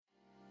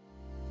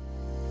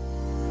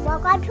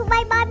welcome to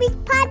my mommy's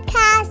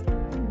podcast.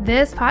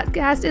 This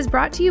podcast is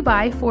brought to you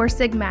by Four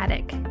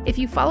Sigmatic. If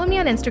you follow me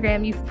on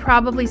Instagram, you've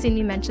probably seen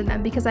me mention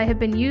them because I have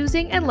been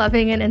using and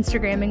loving and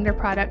Instagramming their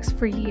products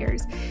for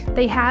years.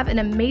 They have an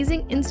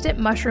amazing instant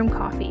mushroom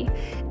coffee.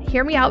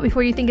 Hear me out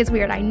before you think it's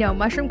weird. I know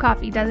mushroom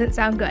coffee doesn't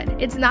sound good.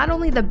 It's not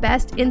only the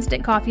best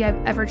instant coffee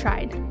I've ever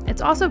tried,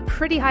 it's also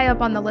pretty high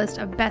up on the list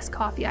of best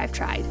coffee I've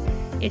tried.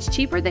 It's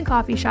cheaper than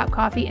coffee shop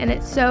coffee, and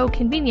it's so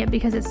convenient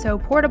because it's so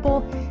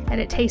portable and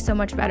it tastes so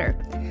much better.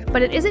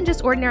 But it isn't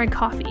just ordinary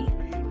coffee.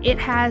 It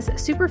has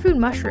superfood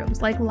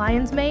mushrooms like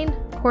lion's mane,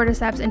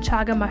 cordyceps, and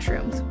chaga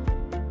mushrooms.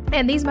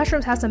 And these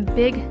mushrooms have some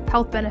big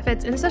health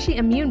benefits and especially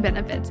immune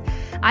benefits.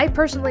 I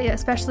personally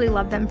especially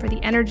love them for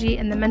the energy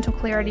and the mental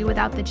clarity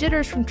without the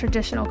jitters from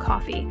traditional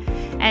coffee.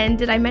 And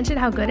did I mention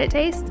how good it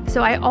tastes?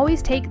 So I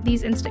always take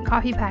these instant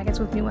coffee packets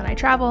with me when I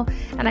travel,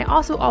 and I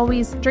also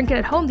always drink it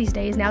at home these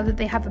days now that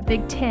they have a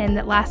big tin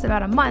that lasts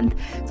about a month,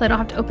 so I don't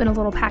have to open a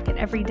little packet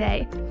every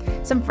day.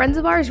 Some friends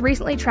of ours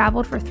recently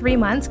traveled for 3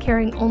 months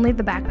carrying only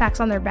the backpacks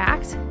on their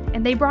backs,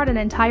 and they brought an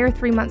entire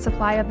 3-month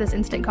supply of this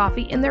instant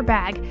coffee in their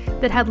bag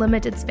that had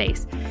limited space.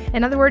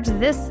 In other words,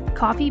 this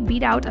coffee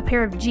beat out a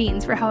pair of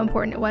jeans for how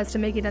important it was to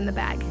make it in the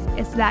bag.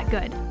 It's that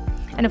good.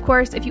 And of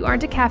course, if you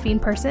aren't a caffeine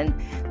person,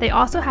 they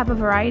also have a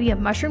variety of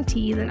mushroom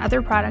teas and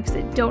other products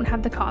that don't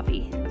have the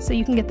coffee, so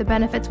you can get the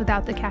benefits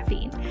without the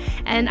caffeine.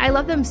 And I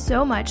love them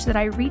so much that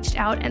I reached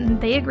out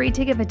and they agreed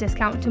to give a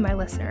discount to my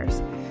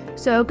listeners.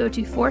 So go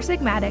to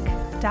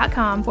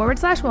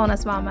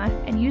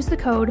foursigmatic.com/wellnessmama and use the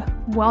code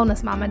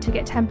wellnessmama to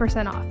get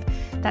 10% off.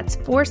 That's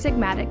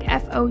foursigmatic,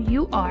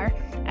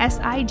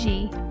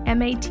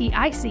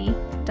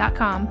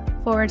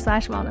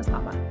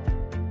 foursigmatic.com/wellnessmama.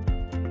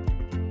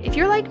 If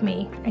you're like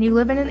me and you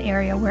live in an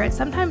area where it's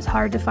sometimes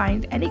hard to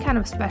find any kind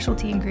of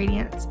specialty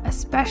ingredients,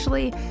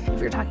 especially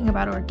if you're talking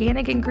about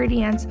organic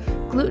ingredients,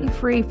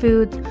 gluten-free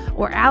foods,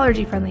 or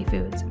allergy-friendly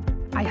foods,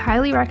 I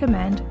highly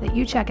recommend that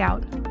you check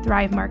out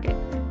Thrive Market.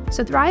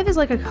 So Thrive is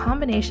like a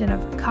combination of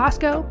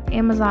Costco,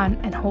 Amazon,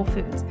 and Whole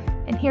Foods.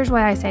 And here's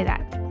why I say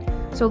that.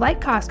 So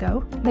like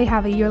Costco, they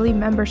have a yearly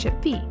membership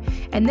fee,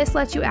 and this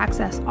lets you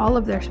access all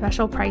of their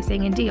special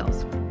pricing and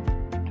deals.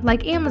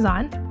 Like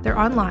Amazon, they're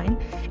online,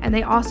 and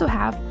they also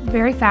have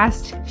very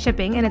fast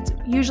shipping, and it's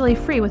usually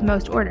free with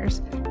most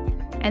orders.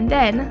 And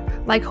then,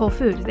 like Whole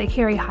Foods, they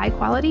carry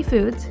high-quality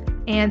foods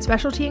and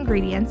specialty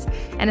ingredients,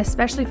 and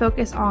especially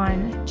focus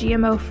on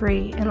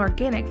GMO-free and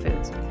organic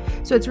foods.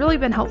 So it's really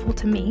been helpful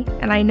to me,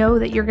 and I know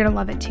that you're going to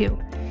love it too.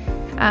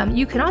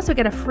 You can also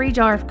get a free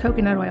jar of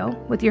coconut oil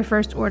with your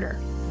first order.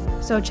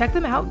 So check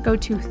them out. Go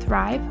to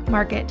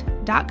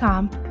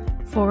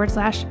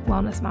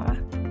thrivemarket.com/wellnessmama.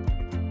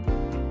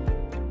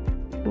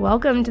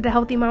 Welcome to the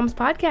Healthy Moms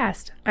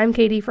Podcast. I'm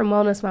Katie from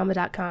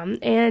wellnessmama.com,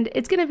 and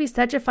it's going to be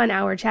such a fun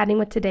hour chatting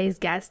with today's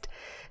guest.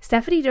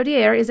 Stephanie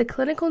Dodier is a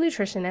clinical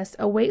nutritionist,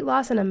 a weight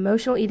loss and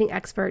emotional eating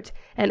expert,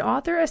 an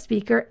author, a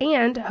speaker,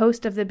 and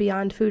host of the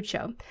Beyond Food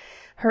Show.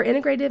 Her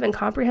integrative and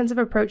comprehensive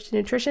approach to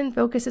nutrition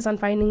focuses on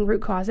finding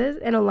root causes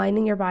and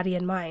aligning your body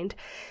and mind.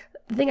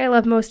 The thing I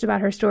love most about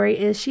her story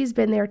is she's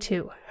been there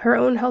too. Her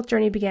own health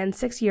journey began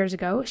 6 years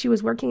ago. She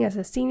was working as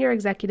a senior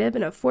executive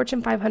in a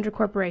Fortune 500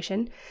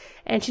 corporation,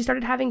 and she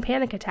started having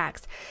panic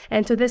attacks.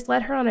 And so this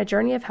led her on a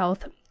journey of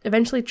health,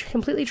 eventually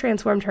completely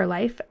transformed her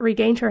life,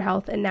 regained her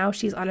health, and now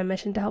she's on a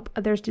mission to help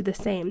others do the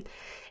same.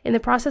 In the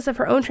process of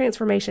her own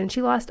transformation,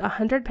 she lost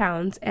 100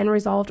 pounds and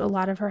resolved a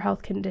lot of her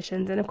health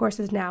conditions, and of course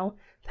is now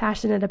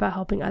passionate about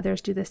helping others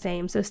do the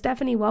same. So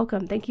Stephanie,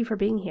 welcome. Thank you for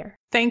being here.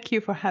 Thank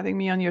you for having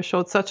me on your show.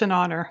 It's such an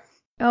honor.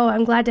 Oh,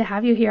 I'm glad to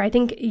have you here. I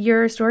think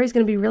your story is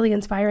going to be really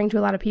inspiring to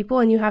a lot of people,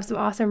 and you have some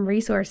awesome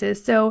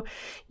resources. So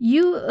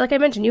you, like I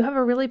mentioned, you have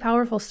a really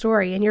powerful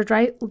story, and your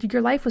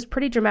life was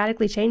pretty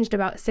dramatically changed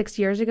about 6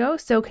 years ago.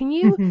 So can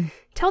you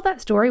tell that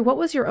story? What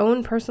was your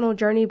own personal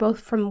journey, both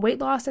from weight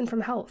loss and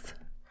from health?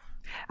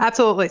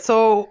 Absolutely.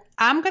 So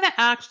I'm going to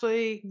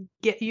actually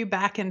get you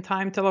back in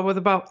time till I was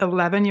about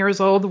 11 years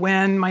old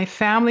when my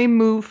family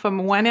moved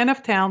from one end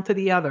of town to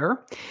the other.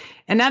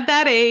 And at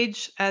that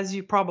age, as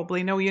you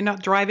probably know, you're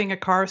not driving a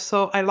car,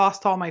 so I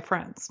lost all my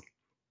friends.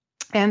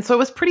 And so it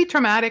was pretty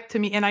traumatic to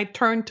me, and I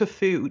turned to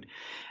food.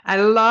 I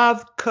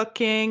loved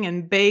cooking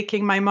and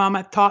baking. My mom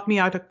had taught me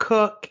how to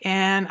cook,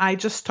 and I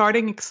just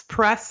started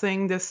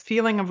expressing this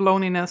feeling of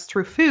loneliness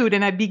through food,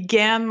 and I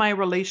began my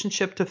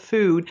relationship to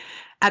food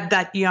at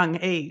that young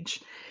age.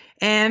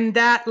 And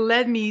that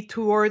led me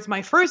towards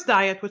my first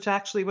diet, which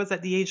actually was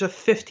at the age of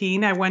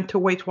 15. I went to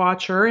Weight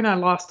Watcher and I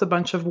lost a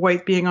bunch of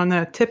weight being on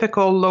a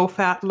typical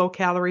low-fat,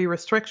 low-calorie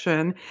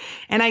restriction.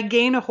 And I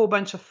gained a whole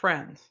bunch of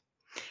friends.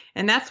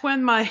 And that's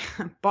when my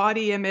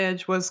body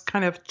image was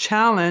kind of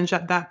challenged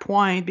at that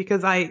point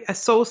because I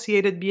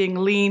associated being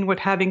lean with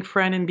having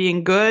friends and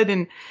being good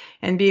and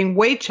being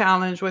weight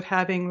challenged with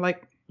having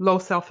like low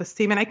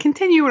self-esteem. And I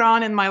continued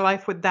on in my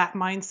life with that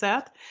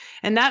mindset.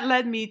 And that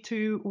led me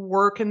to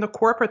work in the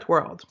corporate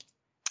world.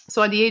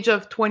 So at the age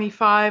of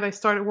 25, I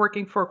started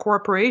working for a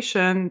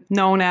corporation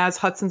known as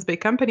Hudson's Bay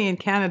Company in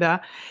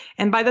Canada.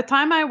 And by the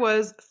time I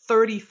was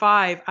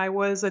 35, I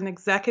was an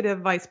executive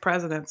vice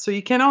president. So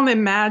you can only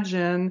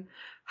imagine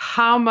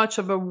how much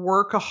of a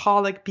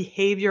workaholic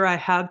behavior I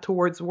had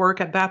towards work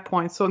at that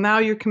point. So now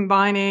you're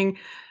combining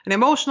an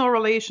emotional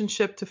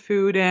relationship to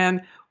food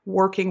and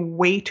working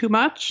way too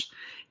much.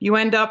 You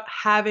end up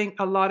having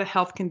a lot of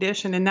health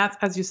condition. And that's,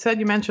 as you said,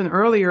 you mentioned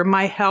earlier,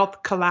 my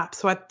health collapsed.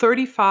 So at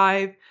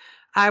 35,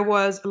 I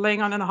was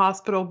laying on in a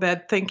hospital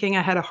bed thinking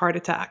I had a heart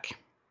attack.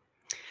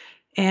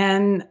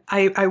 And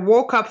I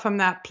woke up from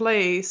that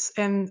place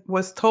and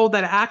was told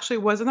that it actually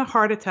wasn't a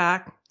heart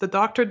attack. The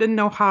doctor didn't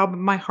know how, but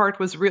my heart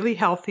was really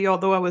healthy,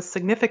 although I was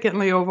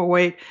significantly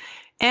overweight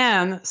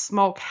and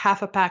smoked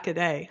half a pack a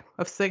day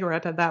of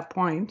cigarette at that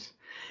point.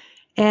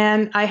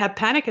 And I had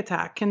panic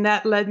attack, and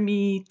that led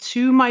me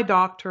to my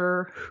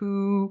doctor,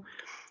 who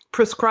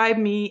prescribed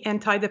me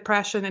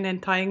antidepressant and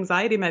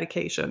anti-anxiety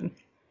medication.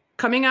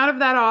 Coming out of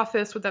that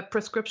office with that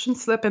prescription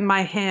slip in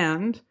my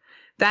hand,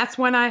 that's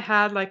when I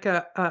had like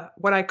a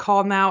what I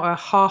call now a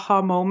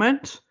ha-ha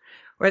moment,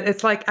 where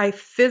it's like I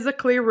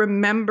physically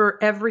remember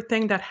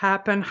everything that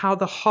happened, how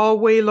the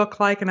hallway looked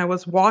like, and I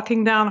was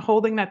walking down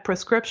holding that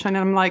prescription, and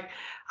I'm like,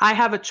 I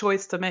have a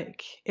choice to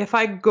make. If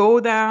I go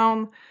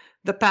down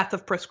the path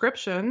of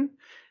prescription,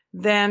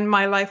 then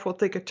my life will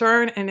take a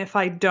turn, and if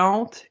I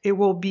don't, it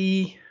will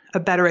be a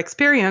better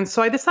experience.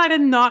 So I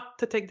decided not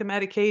to take the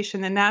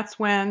medication, and that's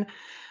when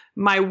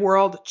my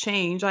world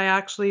changed. I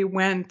actually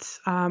went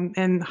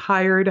and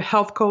hired a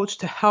health coach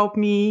to help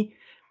me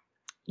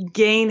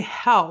gain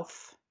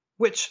health,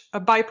 which a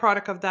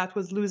byproduct of that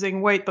was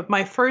losing weight. But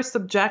my first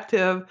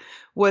objective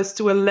was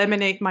to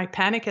eliminate my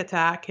panic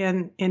attack.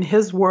 And in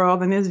his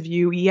world, in his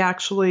view, he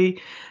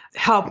actually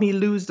helped me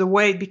lose the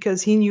weight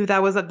because he knew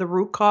that was at the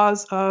root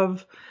cause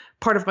of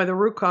the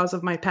root cause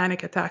of my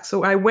panic attack.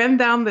 So I went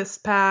down this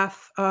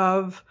path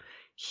of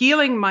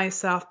healing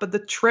myself, but the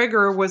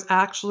trigger was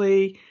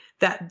actually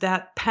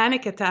that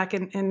panic attack.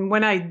 And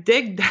when I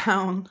dig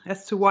down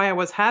as to why I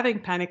was having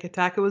panic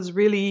attack, it was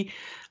really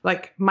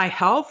like my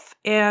health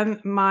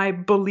and my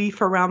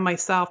belief around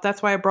myself.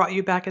 That's why I brought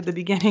you back at the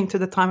beginning to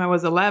the time I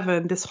was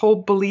 11. This whole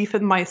belief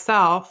in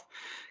myself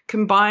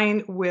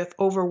combined with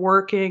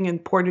overworking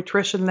and poor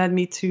nutrition led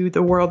me to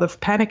the world of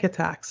panic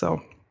attack.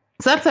 So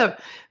that's a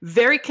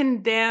very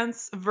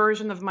condensed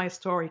version of my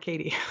story,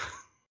 Katie.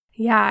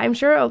 Yeah, I'm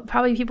sure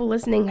probably people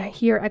listening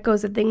hear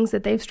echoes of things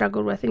that they've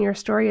struggled with in your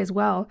story as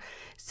well.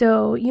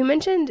 So you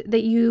mentioned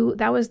that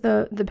that was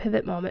the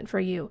pivot moment for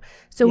you.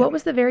 So What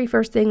was the very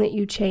first thing that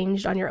you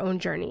changed on your own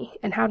journey,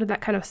 and how did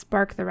that kind of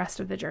spark the rest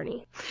of the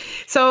journey?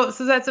 So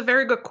that's a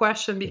very good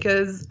question,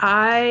 because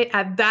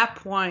at that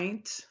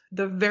point,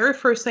 the very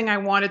first thing I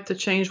wanted to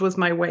change was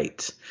my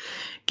weight.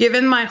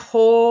 Given my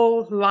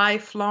whole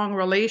lifelong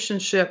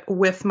relationship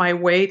with my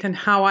weight and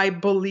how I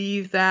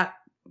believe that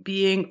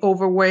being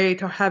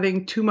overweight or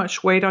having too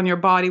much weight on your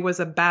body was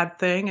a bad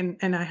thing.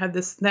 And I had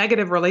this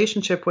negative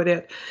relationship with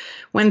it.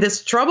 When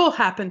this trouble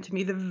happened to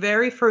me, the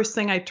very first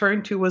thing I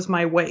turned to was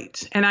my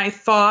weight. And I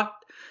thought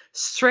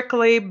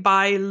strictly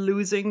by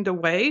losing the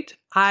weight,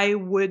 I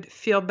would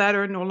feel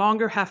better, no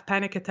longer have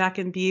panic attack,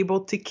 and be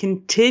able to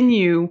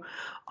continue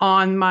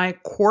on my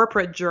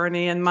corporate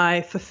journey and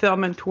my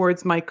fulfillment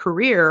towards my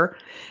career.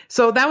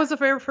 So that was the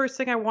very first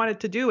thing I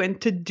wanted to do.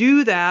 And to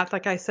do that,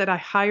 like I said, I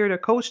hired a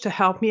coach to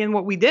help me. And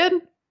what we did,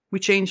 we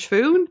changed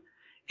food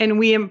and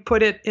we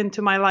put it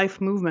into my life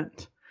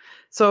movement.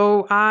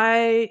 So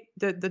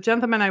the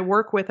gentleman I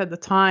work with at the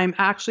time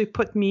actually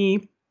put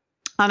me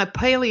on a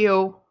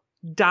paleo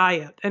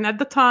diet. And at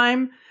the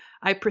time,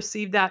 I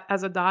perceived that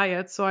as a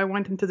diet. So I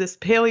went into this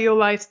paleo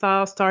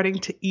lifestyle, starting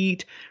to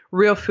eat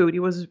real food.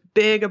 He was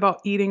big about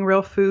eating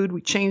real food.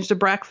 We changed the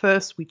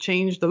breakfast, we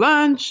changed the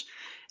lunch.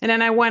 And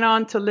then I went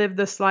on to live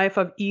this life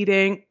of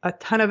eating a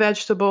ton of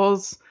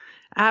vegetables,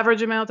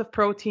 average amount of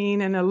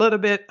protein, and a little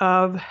bit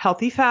of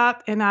healthy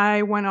fat. And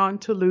I went on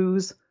to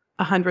lose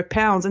 100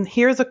 pounds. And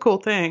here's a cool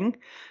thing.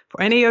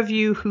 For any of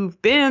you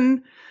who've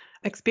been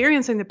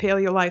experiencing the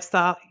paleo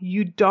lifestyle,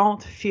 you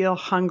don't feel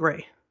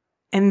hungry.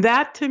 And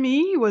that to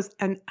me was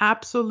an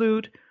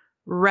absolute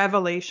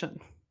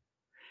revelation,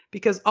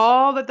 because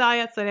all the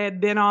diets that I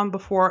had been on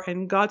before,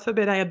 and God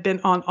forbid I had been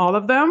on all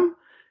of them,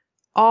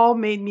 all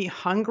made me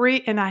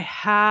hungry, and I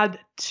had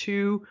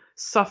to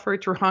suffer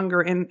through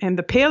hunger. And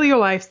the paleo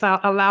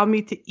lifestyle allowed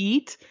me to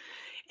eat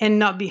and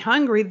not be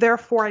hungry.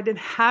 Therefore, I didn't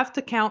have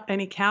to count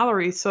any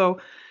calories.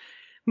 So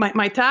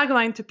my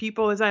tagline to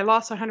people is I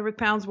lost 100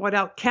 pounds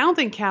without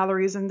counting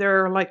calories. And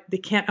they're like, they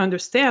can't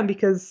understand,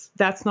 because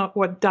that's not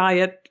what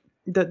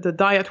the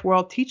diet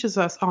world teaches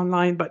us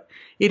online, but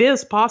it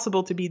is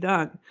possible to be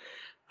done.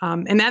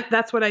 And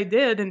that's what I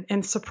did.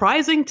 And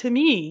surprising to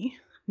me,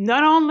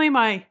 not only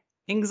my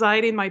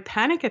anxiety and my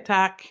panic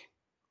attack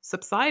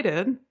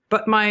subsided,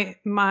 but my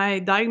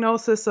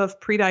diagnosis of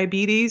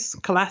prediabetes,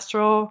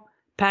 cholesterol,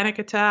 panic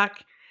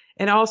attack,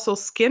 and also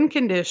skin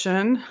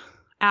condition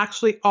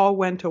actually all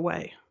went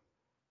away.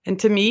 And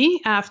to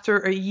me, after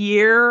a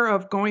year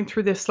of going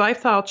through this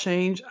lifestyle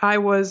change, I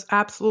was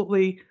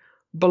absolutely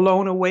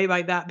blown away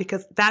by that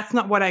because that's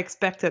not what I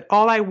expected.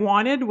 All I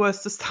wanted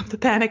was to stop the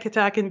panic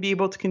attack and be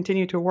able to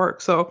continue to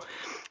work. So it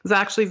was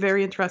actually a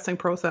very interesting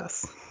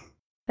process.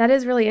 That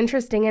is really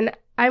interesting. And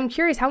I'm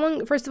curious,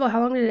 first of all,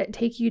 how long did it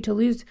take you to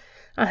lose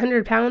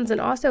 100 pounds? And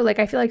also,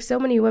 I feel like so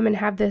many women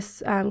have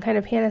this kind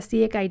of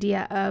panaceic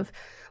idea of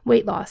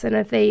weight loss. And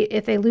if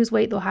they lose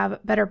weight, they'll have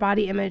better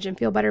body image and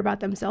feel better about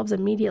themselves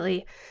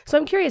immediately. So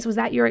I'm curious, was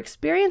that your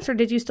experience, or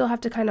did you still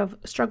have to kind of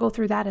struggle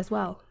through that as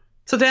well?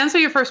 So to answer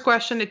your first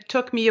question, it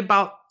took me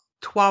about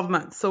 12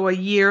 months, so a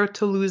year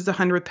to lose the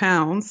 100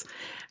 pounds.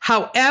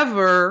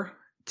 However,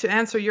 to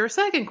answer your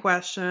second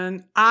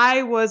question,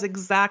 I was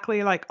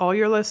exactly like all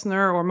your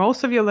listener or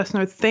most of your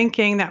listeners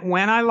thinking that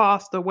when I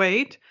lost the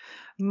weight,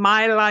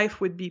 my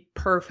life would be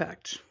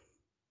perfect.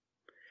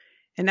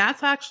 And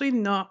that's actually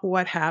not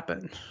what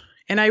happened.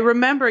 And I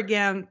remember,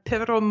 again,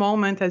 pivotal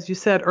moment, as you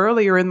said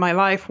earlier in my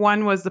life.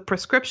 One was the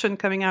prescription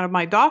coming out of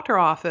my doctor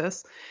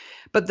office.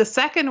 But the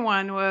second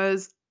one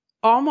was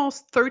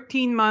almost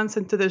 13 months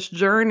into this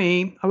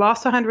journey. I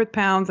lost 100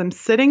 pounds. I'm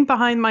sitting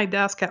behind my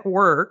desk at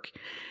work.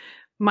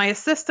 My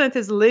assistant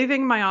is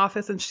leaving my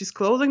office and she's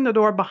closing the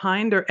door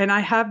behind her. And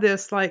I have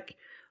this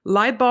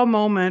light bulb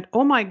moment.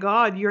 Oh my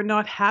God, you're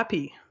not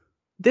happy.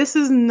 This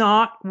is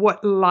not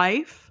what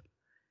life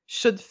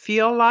should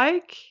feel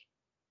like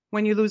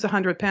when you lose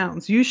 100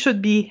 pounds. You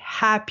should be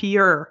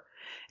happier.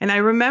 And I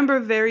remember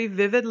very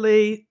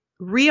vividly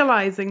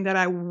realizing that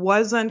I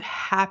wasn't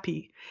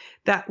happy.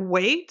 That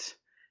weight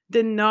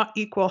did not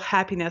equal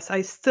happiness.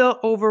 I still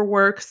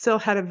overworked, still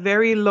had a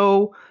very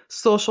low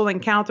social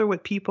encounter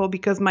with people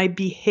because my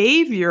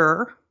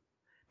behavior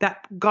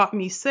that got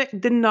me sick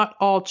did not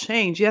all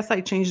change. Yes,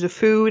 I changed the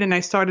food and I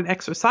started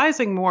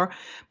exercising more,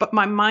 but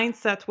my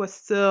mindset was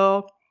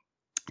still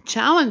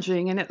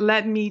challenging and it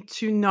led me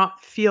to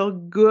not feel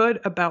good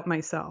about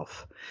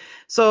myself.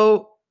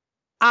 So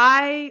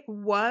I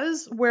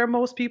was where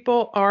most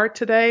people are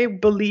today,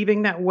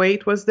 believing that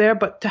weight was there,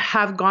 but to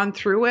have gone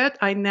through it,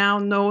 I now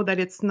know that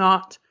it's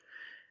not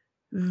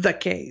the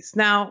case.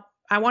 Now,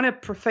 I want to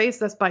preface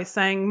this by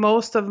saying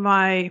most of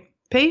my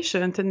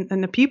patients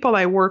and the people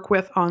I work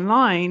with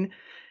online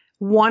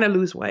want to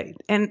lose weight.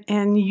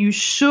 And you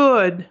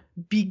should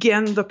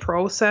begin the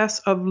process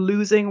of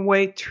losing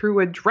weight through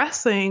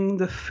addressing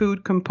the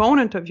food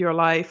component of your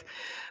life,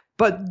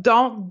 but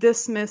don't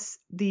dismiss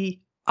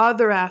the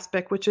other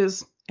aspect, which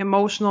is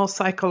emotional,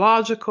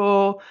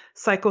 psychological,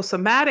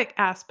 psychosomatic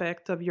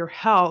aspect of your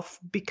health,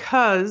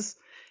 because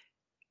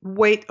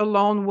weight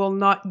alone will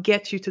not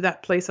get you to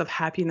that place of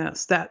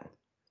happiness that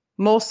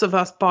most of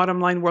us, bottom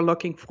line, we're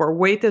looking for.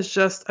 Weight is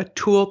just a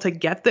tool to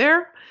get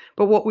there,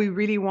 but what we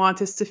really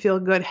want is to feel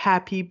good,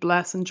 happy,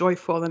 blessed, and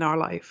joyful in our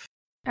life.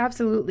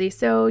 Absolutely.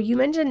 So you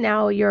mentioned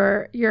now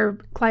your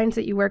clients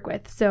that you work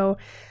with. So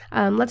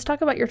let's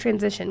talk about your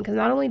transition, because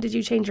not only did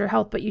you change your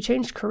health, but you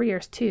changed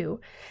careers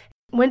too.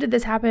 When did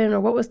this happen, or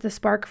what was the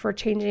spark for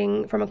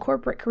changing from a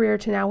corporate career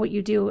to now what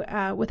you do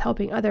with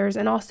helping others?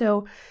 And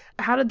also,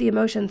 how did the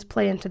emotions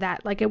play into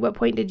that? At what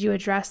point did you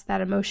address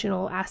that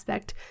emotional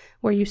aspect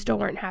where you still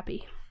weren't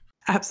happy?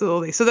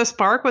 Absolutely. So the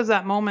spark was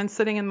that moment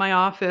sitting in my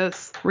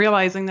office,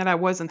 realizing that I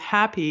wasn't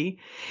happy.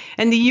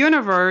 And the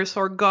universe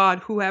or God,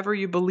 whoever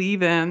you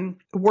believe in,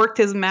 worked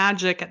his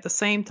magic at the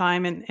same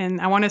time. And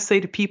I want to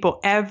say to people,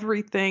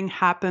 everything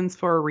happens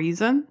for a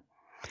reason.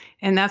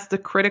 And that's the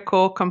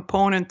critical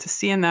component to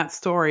see in that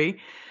story.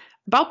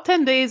 About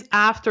 10 days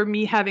after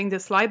me having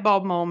this light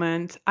bulb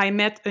moment, I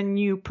met a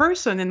new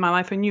person in my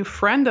life, a new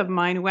friend of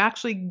mine who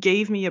actually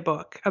gave me a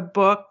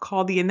book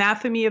called The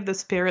Anatomy of the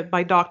Spirit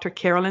by Dr.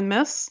 Carolyn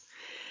Myss.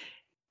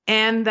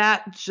 And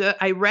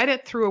I read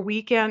it through a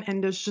weekend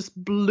and it just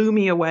blew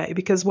me away,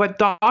 because what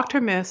Dr.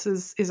 Myss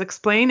is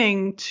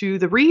explaining to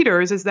the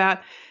readers is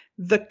that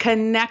the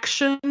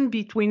connection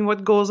between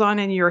what goes on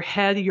in your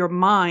head, your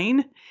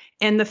mind,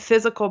 and the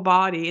physical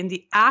body, and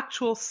the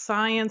actual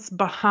science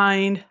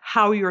behind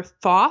how your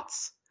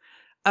thoughts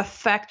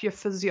affect your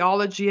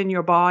physiology and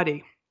your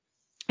body.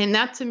 And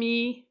that, to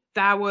me,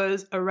 that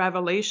was a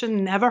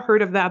revelation. Never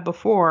heard of that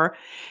before.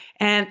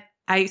 And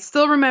I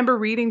still remember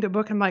reading the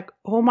book. I'm like,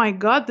 oh my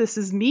God, this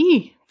is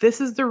me.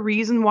 This is the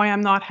reason why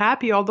I'm not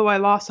happy. Although I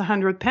lost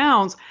 100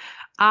 pounds,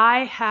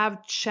 I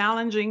have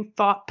challenging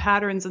thought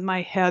patterns in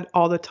my head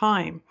all the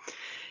time.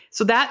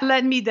 So that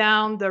led me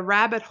down the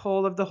rabbit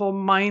hole of the whole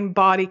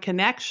mind-body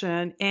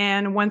connection.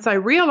 And once I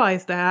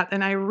realized that,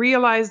 and I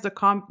realized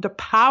the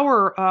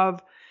power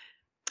of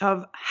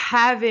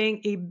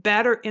having a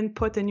better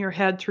input in your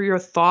head through your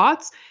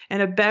thoughts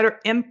and a better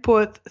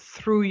input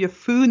through your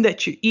food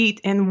that you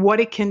eat and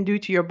what it can do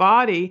to your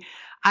body,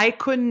 I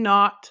could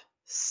not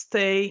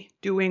stay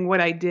doing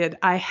what I did.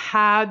 I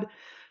had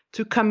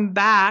to come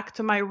back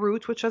to my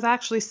roots, which was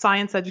actually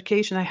science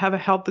education. I have a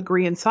health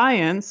degree in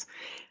science.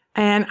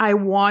 And I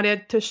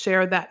wanted to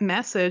share that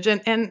message.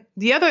 And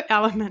the other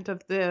element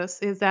of this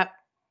is that,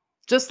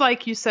 just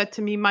like you said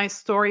to me, my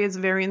story is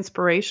very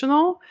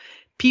inspirational.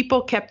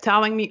 people kept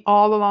telling me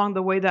all along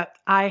the way that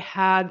I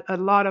had a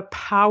lot of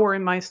power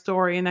in my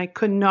story and I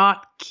could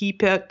not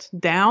keep it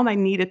down. I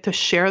needed to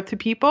share it to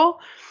people.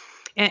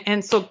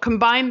 And so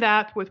combine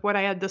that with what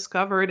I had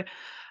discovered,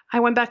 I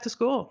went back to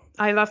school.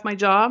 I left my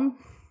job,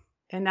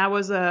 and that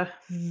was a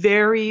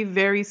very,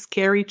 very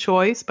scary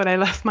choice, but I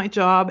left my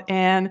job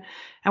and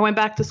I went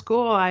back to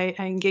school. I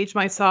engaged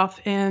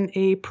myself in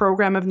a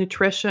program of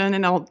nutrition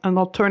and an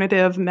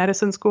alternative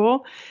medicine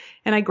school.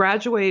 And I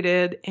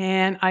graduated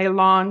and I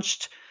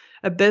launched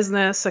a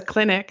business, a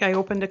clinic. I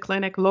opened a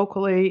clinic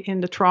locally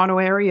in the Toronto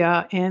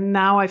area. And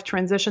now I've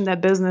transitioned that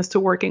business to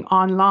working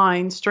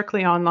online,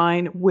 strictly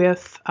online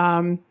with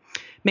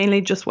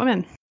mainly just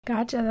women.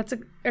 Gotcha. That's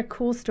a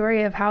cool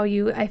story of how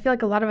I feel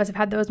like a lot of us have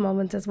had those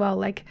moments as well.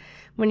 Like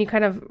when you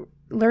kind of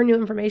learn new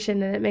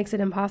information and it makes it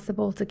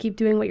impossible to keep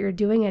doing what you're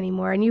doing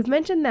anymore. And you've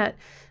mentioned that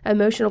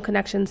emotional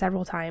connection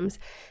several times.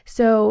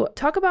 So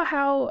talk about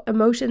how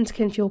emotions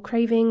can fuel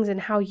cravings and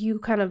how you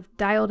kind of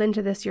dialed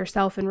into this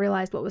yourself and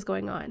realized what was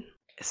going on.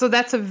 So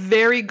that's a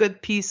very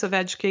good piece of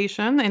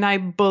education. And I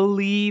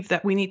believe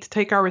that we need to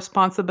take our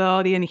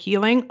responsibility in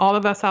healing. All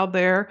of us out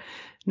there,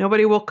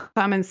 nobody will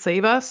come and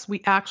save us.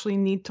 We actually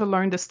need to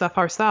learn this stuff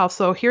ourselves.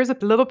 So here's a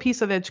little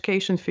piece of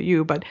education for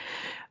you. But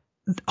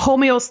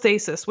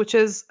homeostasis, which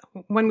is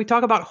when we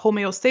talk about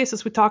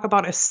homeostasis, we talk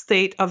about a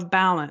state of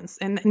balance.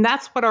 And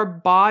that's what our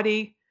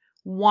body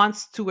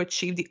wants to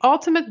achieve. The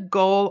ultimate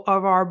goal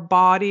of our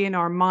body and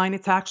our mind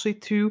is actually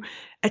to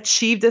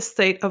achieve this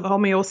state of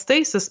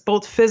homeostasis,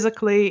 both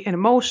physically and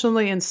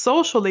emotionally and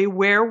socially,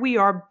 where we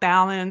are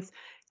balanced,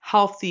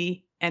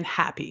 healthy, and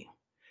happy.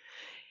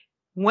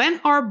 When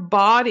our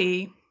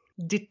body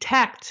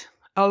detects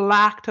a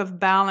lack of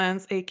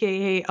balance,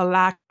 aka a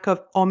lack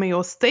of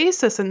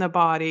homeostasis in the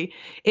body,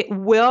 it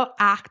will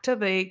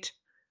activate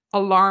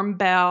alarm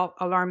bell,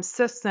 alarm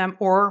system,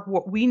 or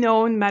what we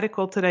know in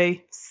medical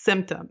today,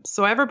 symptoms.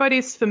 So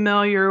everybody's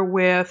familiar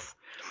with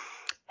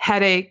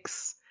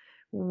headaches,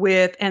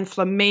 with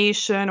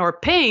inflammation or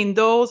pain.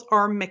 Those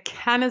are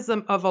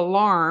mechanisms of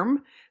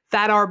alarm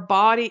that our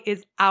body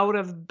is out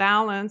of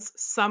balance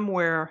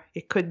somewhere.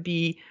 It could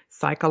be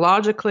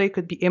psychologically, it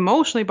could be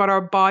emotionally, but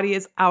our body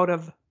is out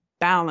of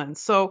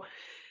balance. So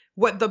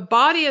what the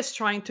body is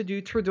trying to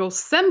do through those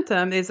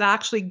symptoms is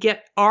actually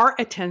get our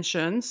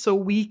attention so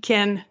we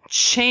can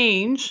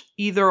change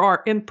either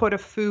our input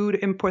of food,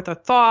 input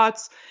of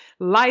thoughts,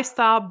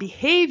 lifestyle,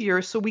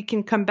 behavior, so we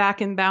can come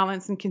back in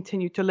balance and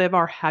continue to live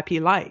our happy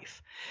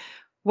life.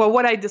 Well,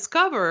 what I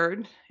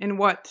discovered and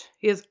what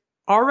is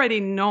already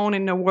known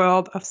in the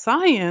world of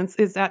science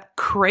is that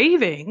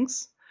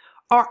cravings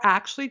are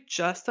actually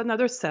just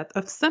another set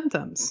of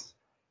symptoms.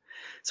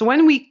 So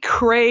when we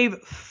crave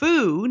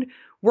food,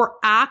 we're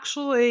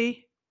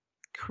actually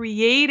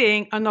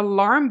creating an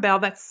alarm bell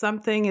that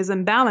something is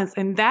imbalanced.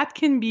 And that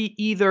can be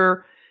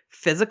either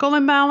physical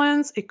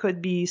imbalance, it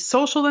could be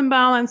social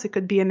imbalance, it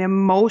could be an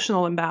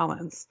emotional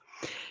imbalance.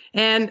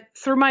 And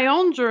through my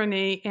own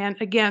journey,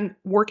 and again,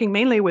 working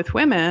mainly with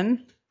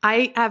women,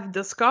 I have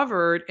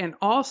discovered and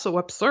also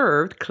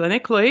observed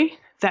clinically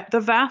that the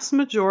vast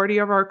majority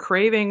of our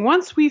craving,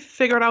 once we've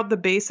figured out the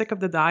basic of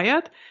the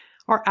diet,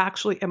 are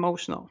actually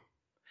emotional.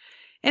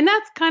 And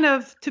that's kind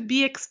of to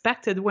be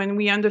expected when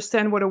we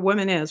understand what a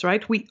woman is,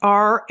 right? We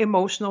are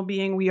emotional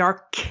being, we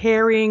are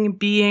caring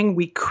being,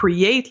 we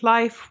create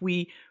life,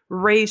 we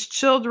raise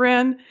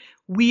children,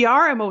 we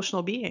are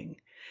emotional being.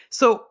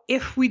 So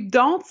if we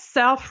don't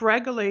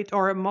self-regulate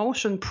our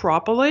emotion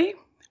properly,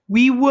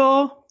 we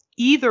will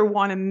either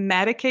want to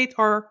medicate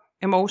our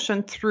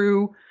emotion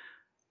through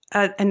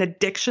an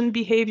addiction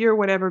behavior,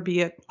 whatever,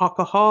 be it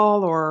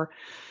alcohol or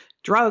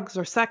drugs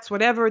or sex,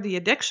 whatever the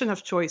addiction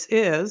of choice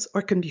is,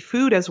 or it can be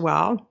food as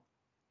well.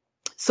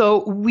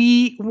 So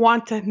we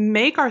want to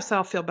make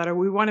ourselves feel better.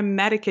 We want to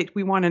medicate.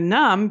 We want to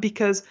numb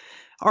because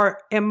our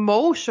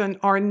emotions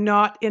are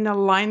not in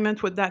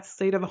alignment with that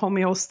state of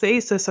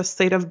homeostasis, a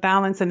state of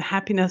balance and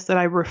happiness that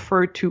I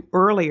referred to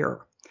earlier.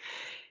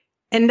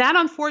 And that,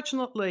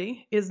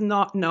 unfortunately, is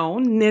not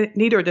known.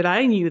 Neither did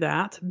I knew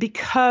that,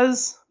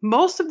 because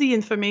most of the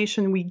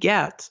information we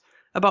get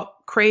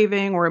about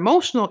craving or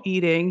emotional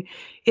eating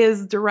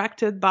is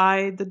directed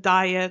by the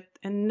diet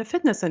and the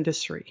fitness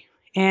industry.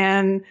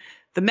 And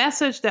the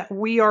message that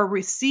we are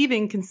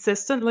receiving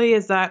consistently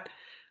is that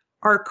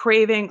our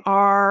craving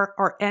are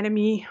our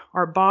enemy,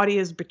 our body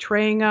is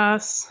betraying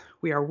us,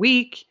 we are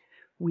weak,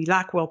 we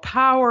lack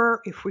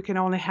willpower, if we can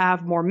only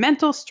have more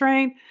mental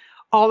strength,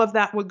 all of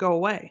that would go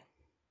away.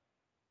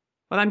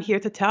 But I'm here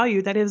to tell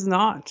you that is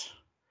not.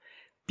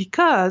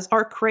 Because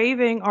our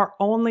craving are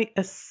only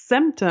a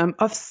symptom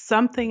of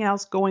something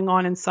else going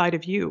on inside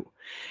of you.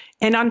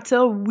 And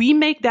until we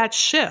make that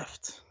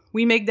shift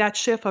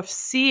of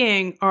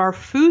seeing our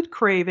food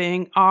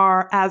craving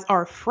as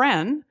our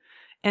friend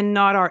and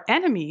not our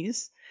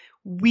enemies,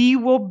 we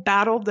will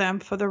battle them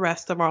for the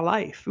rest of our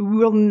life. We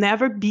will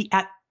never be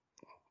at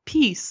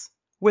peace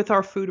with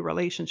our food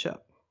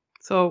relationship.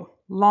 So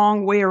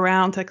long way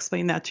around to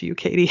explain that to you,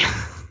 Katie.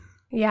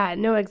 Yeah,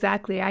 no,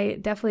 exactly. I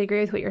definitely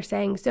agree with what you're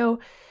saying. So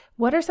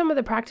What are some of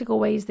the practical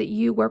ways that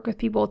you work with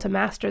people to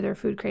master their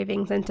food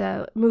cravings and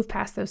to move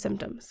past those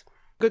symptoms?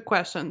 Good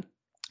question.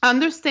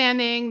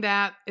 Understanding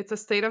that it's a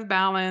state of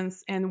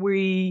balance and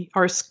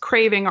our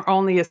craving are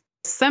only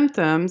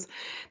symptoms,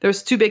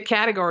 there's two big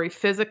categories: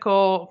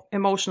 physical,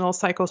 emotional,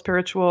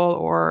 psychospiritual,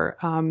 or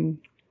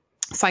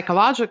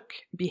psychological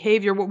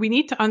behavior. What we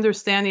need to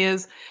understand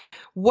is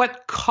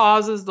what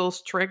causes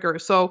those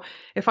triggers. So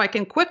if I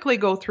can quickly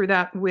go through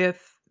that with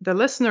the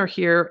listener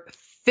here,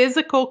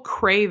 physical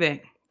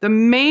craving. The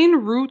main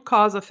root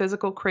cause of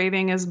physical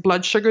craving is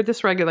blood sugar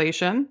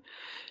dysregulation,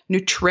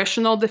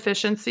 nutritional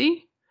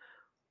deficiency,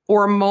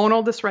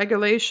 hormonal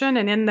dysregulation,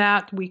 and in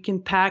that we can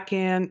pack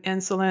in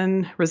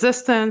insulin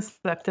resistance,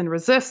 leptin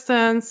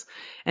resistance,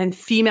 and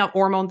female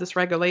hormone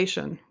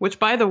dysregulation, which,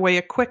 by the way,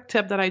 a quick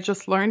tip that I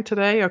just learned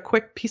today, a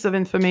quick piece of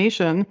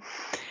information.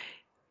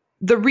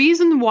 The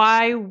reason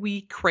why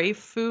we crave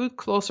food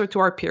closer to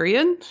our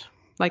period,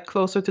 like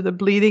closer to the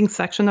bleeding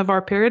section of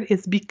our period,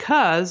 is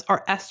because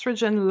our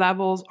estrogen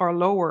levels are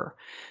lower.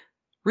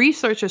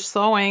 Research is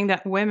showing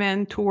that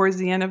women towards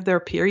the end of their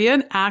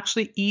period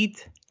actually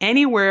eat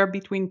anywhere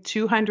between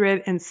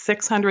 200 and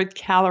 600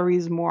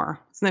 calories more.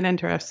 Isn't that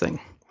interesting?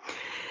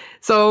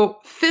 So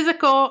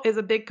physical is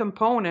a big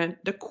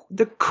component.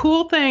 The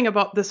cool thing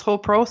about this whole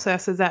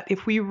process is that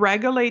if we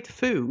regulate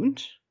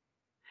food,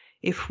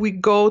 if we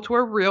go to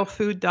a real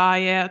food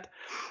diet,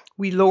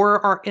 we lower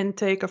our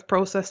intake of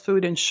processed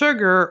food and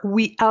sugar,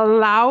 we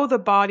allow the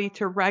body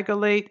to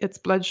regulate its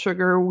blood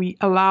sugar, we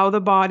allow the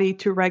body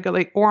to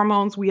regulate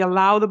hormones, we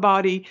allow the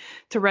body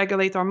to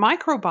regulate our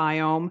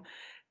microbiome,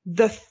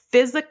 the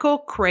physical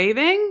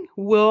craving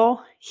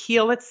will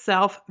heal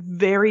itself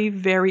very,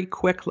 very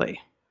quickly.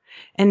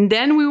 And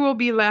then we will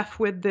be left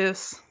with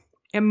this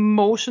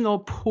emotional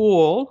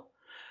pool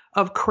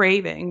of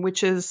craving,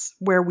 which is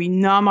where we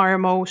numb our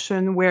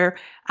emotion, where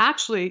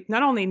actually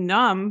not only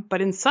numb,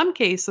 but in some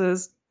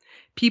cases,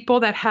 people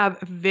that have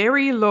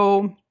very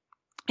low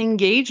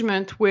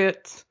engagement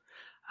with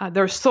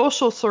their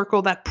social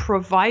circle that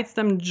provides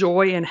them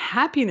joy and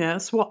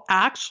happiness will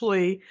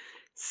actually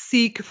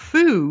seek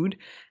food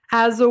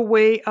as a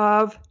way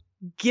of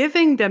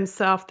giving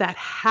themselves that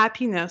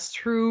happiness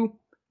through.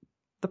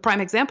 The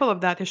prime example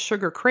of that is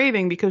sugar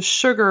craving, because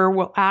sugar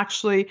will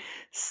actually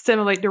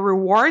stimulate the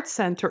reward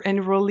center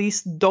and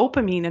release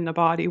dopamine in the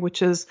body,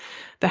 which is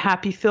the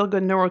happy,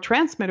 feel-good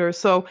neurotransmitter.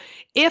 So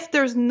if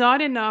there's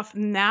not enough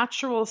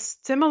natural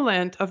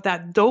stimulant of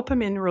that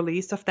dopamine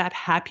release, of that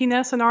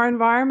happiness in our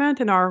environment,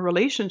 in our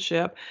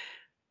relationship,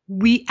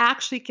 we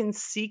actually can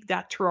seek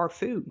that through our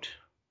food.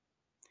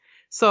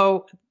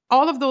 So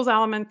all of those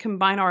elements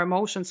combine our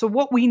emotions. So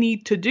what we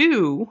need to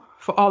do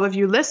for all of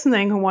you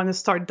listening who want to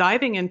start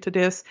diving into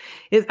this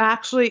is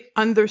actually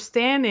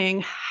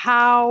understanding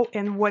how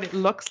and what it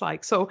looks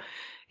like. So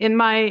in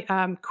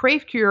my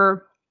Crave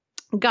Cure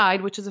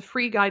guide, which is a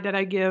free guide that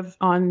I give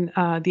on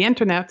the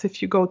internet,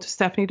 if you go to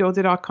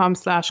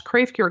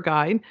stephaniedodier.com/cravecure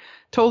guide,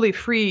 totally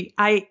free,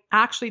 I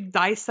actually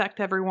dissect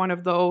every one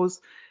of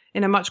those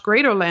in a much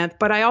greater length,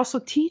 but I also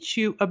teach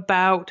you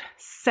about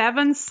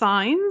 7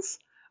 signs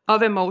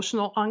of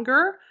emotional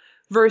hunger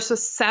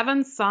versus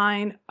 7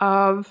 signs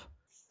of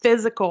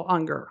physical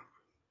hunger.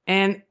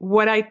 And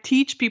what I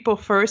teach people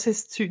first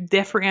is to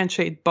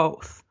differentiate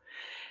both.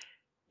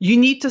 You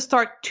need to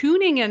start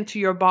tuning into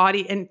your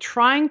body and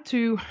trying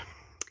to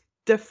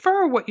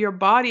defer what your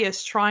body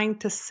is trying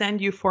to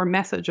send you for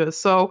messages.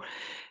 So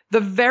the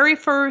very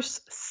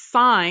first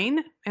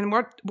sign, and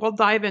we'll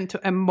dive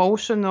into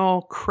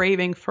emotional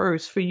craving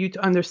first for you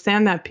to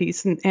understand that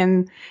piece, and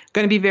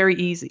going to be very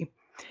easy.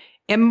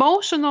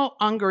 Emotional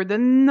hunger, the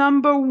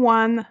number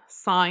one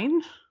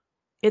sign,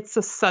 it's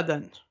a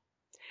sudden.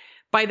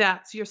 By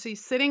that, so you're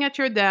sitting at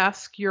your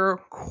desk, you're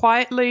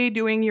quietly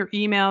doing your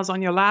emails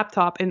on your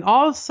laptop, and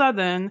all of a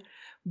sudden,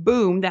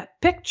 boom, that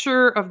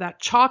picture of that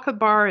chocolate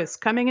bar is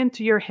coming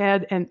into your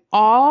head, and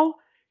all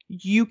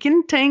you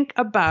can think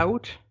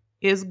about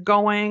is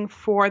going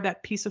for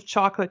that piece of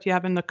chocolate you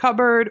have in the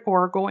cupboard,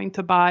 or going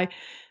to buy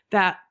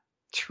that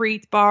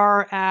treat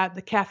bar at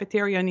the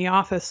cafeteria in the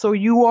office. So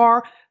you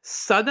are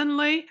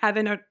suddenly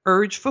having an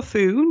urge for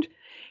food,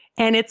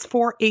 and it's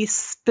for a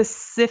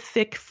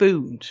specific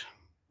food.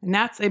 And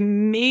that's a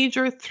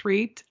major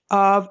trait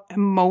of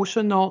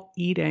emotional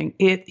eating.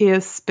 It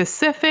is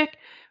specific,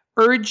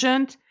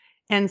 urgent,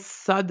 and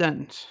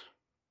sudden.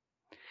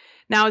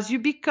 Now, as you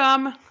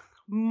become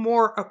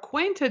more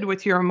acquainted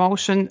with your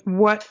emotion,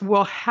 what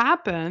will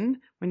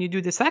happen when you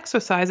do this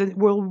exercise, it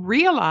will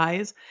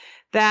realize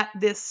that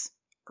this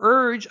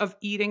urge of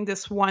eating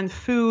this one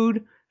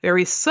food,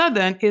 very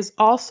sudden, is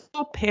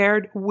also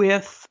paired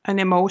with an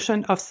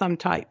emotion of some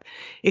type.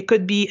 It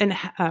could be an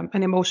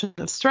emotion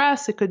of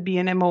stress. It could be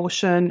an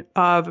emotion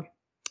of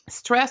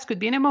stress. Could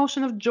be an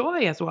emotion of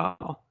joy as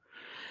well,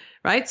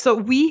 right? So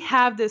we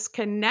have this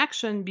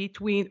connection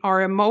between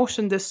our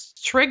emotion, this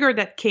trigger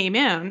that came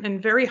in,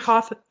 and very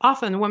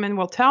often women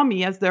will tell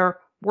me as they're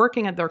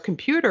working at their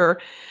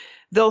computer,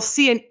 they'll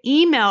see an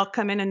email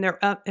come in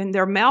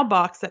their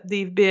mailbox that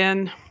they've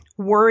been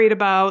worried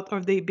about or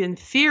they've been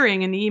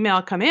fearing an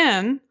email come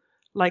in,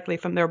 likely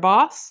from their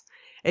boss.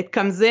 It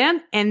comes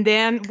in, and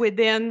then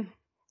within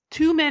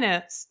 2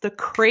 minutes, the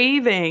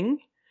craving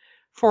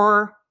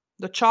for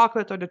the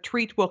chocolate or the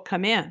treat will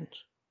come in.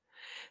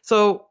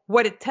 So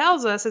what it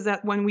tells us is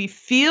that when we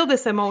feel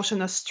this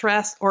emotion of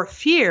stress or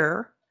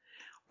fear,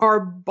 our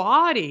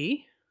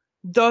body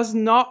does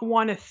not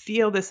want to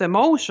feel this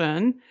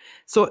emotion.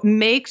 So it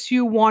makes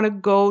you want to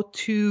go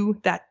to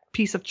that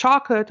piece of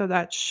chocolate or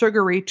that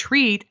sugary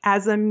treat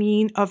as a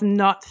mean of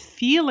not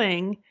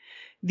feeling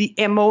the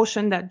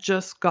emotion that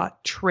just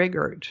got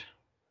triggered.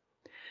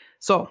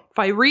 So if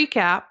I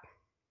recap,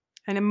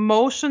 an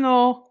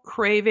emotional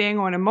craving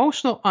or an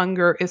emotional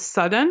hunger is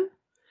sudden.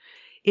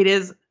 It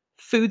is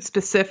food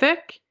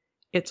specific.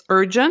 It's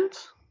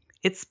urgent.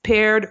 It's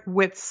paired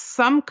with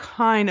some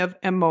kind of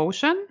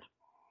emotion.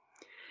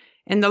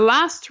 And the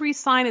last 3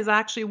 sign is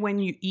actually when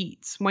you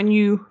eat. When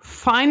you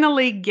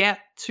finally get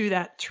to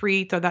that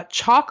treat or that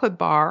chocolate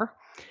bar,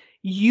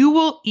 you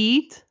will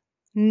eat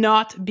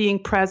not being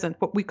present,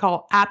 what we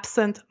call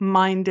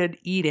absent-minded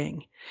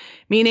eating,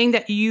 meaning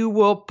that you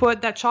will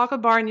put that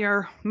chocolate bar in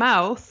your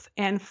mouth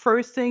and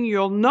first thing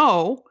you'll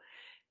know,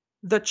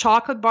 the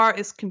chocolate bar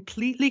is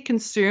completely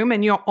consumed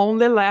and you're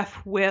only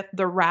left with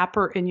the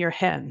wrapper in your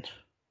hand.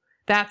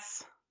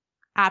 That's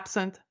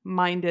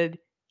absent-minded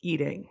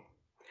eating.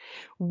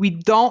 We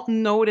don't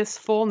notice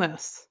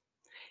fullness.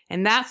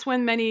 And that's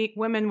when many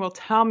women will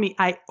tell me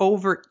I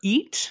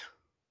overeat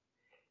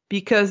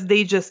because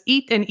they just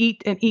eat and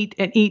eat and eat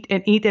and eat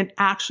and eat and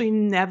actually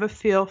never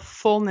feel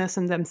fullness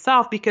in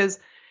themselves. Because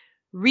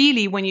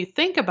really, when you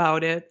think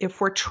about it, if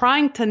we're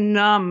trying to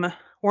numb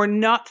or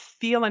not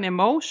feel an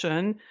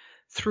emotion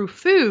through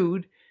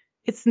food,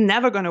 it's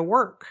never going to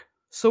work.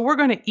 So we're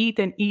going to eat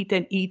and eat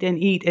and eat and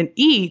eat and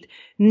eat,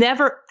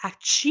 never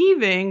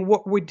achieving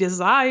what we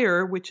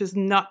desire, which is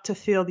not to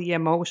feel the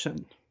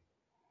emotion.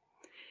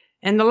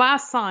 And the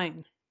last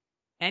sign,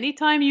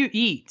 anytime you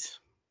eat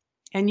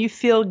and you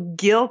feel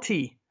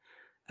guilty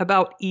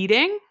about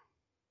eating,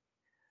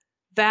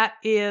 that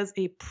is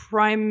a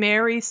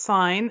primary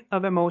sign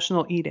of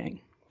emotional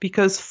eating,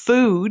 because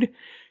food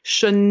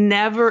should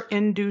never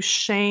induce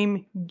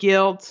shame,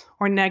 guilt,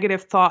 or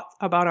negative thoughts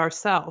about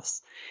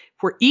ourselves.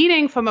 If we're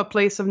eating from a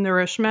place of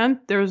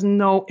nourishment, there's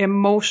no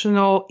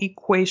emotional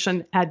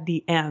equation at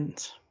the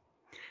end.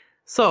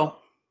 So,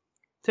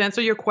 to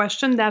answer your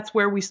question, that's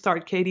where we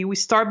start, Katie. We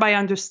start by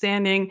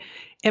understanding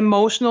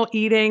emotional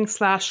eating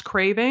 /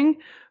 craving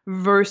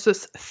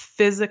versus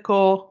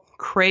physical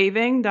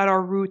craving that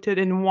are rooted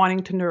in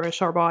wanting to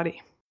nourish our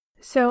body.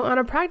 So on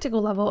a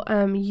practical level,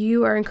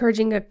 you are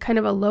encouraging a kind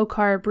of a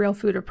low-carb, real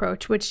food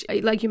approach, which,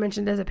 like you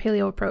mentioned, is a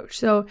paleo approach.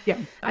 So yeah.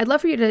 I'd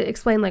love for you to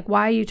explain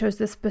why you chose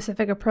this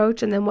specific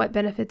approach and then what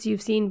benefits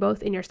you've seen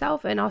both in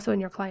yourself and also in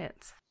your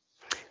clients.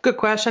 Good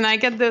question. I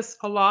get this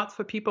a lot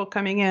for people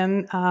coming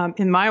in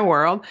my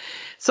world.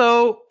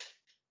 So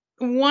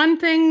one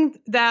thing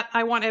that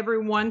I want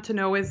everyone to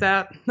know is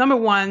that, number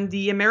one,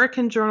 the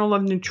American Journal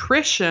of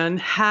Nutrition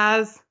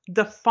has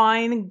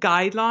defined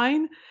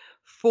guideline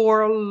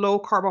for a low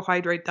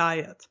carbohydrate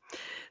diet.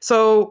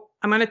 So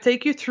I'm going to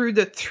take you through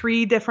the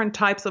 3 different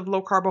types of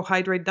low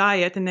carbohydrate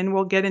diet, and then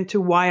we'll get into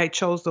why I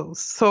chose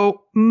those.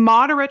 So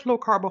moderate low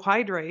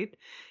carbohydrate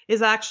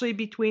is actually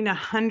between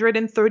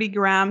 130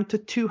 grams to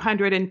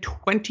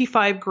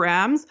 225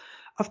 grams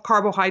of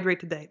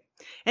carbohydrate a day.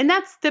 And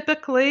that's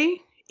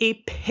typically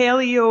a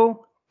paleo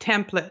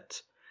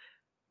template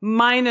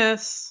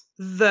minus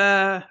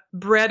the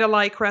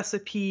bread-alike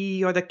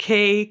recipe or the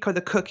cake or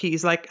the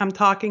cookies. I'm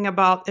talking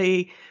about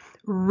a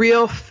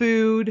real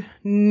food,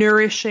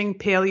 nourishing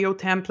paleo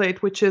template,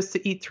 which is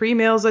to eat 3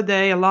 meals a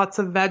day, lots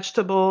of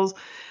vegetables,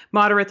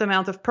 moderate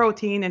amount of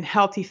protein and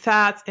healthy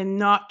fats, and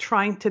not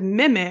trying to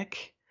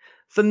mimic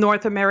the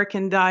North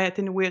American diet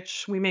in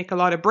which we make a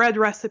lot of bread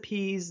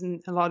recipes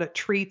and a lot of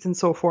treats and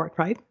so forth,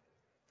 right?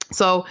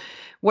 So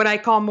what I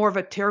call more of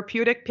a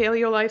therapeutic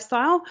paleo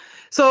lifestyle.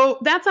 So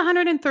that's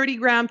 130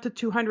 grams to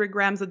 200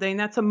 grams a day, and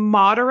that's a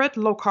moderate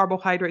low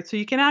carbohydrate. So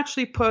you can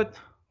actually put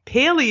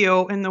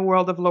paleo in the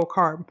world of low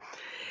carb.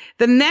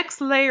 The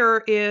next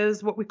layer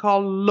is what we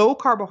call low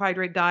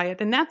carbohydrate diet,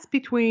 and that's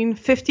between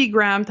 50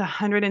 grams to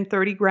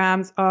 130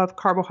 grams of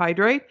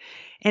carbohydrate.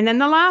 And then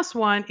the last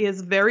one is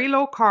very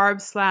low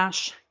carb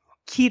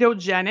 /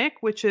 ketogenic,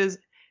 which is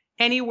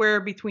anywhere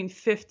between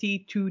 50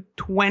 to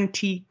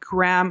 20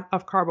 grams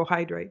of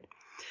carbohydrate.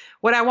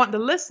 What I want the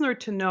listener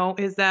to know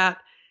is that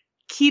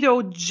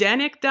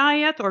ketogenic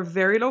diet or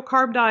very low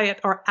carb diet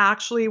are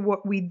actually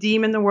what we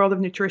deem in the world of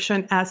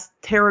nutrition as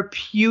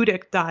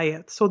therapeutic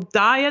diet. So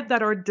diet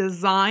that are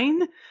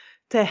designed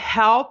to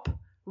help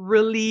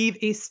relieve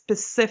a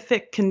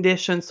specific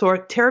condition. So a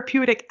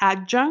therapeutic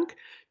adjunct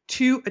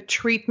to a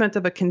treatment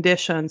of a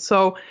condition.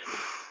 So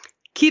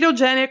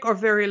ketogenic or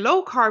very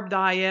low carb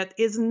diet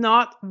is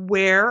not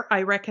where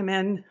I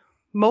recommend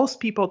most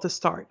people to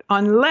start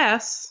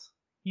unless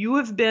you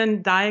have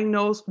been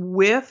diagnosed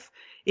with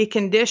a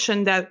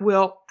condition that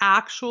will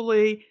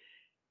actually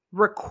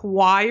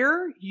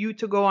require you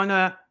to go on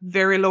a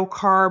very low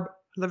carb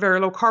the very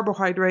low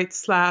carbohydrate /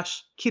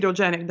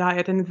 ketogenic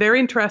diet. And very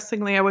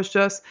interestingly, I was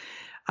just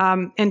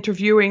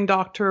interviewing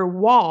Dr.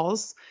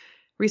 Walls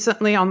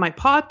recently on my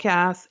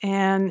podcast,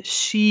 and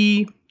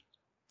she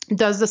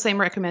does the same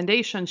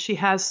recommendation. She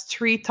has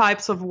 3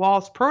 types of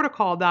Walls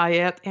protocol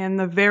diet, and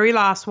the very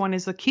last one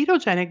is a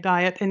ketogenic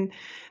diet, and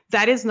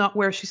that is not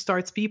where she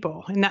starts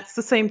people. And that's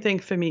the same thing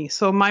for me.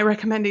 So my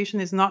recommendation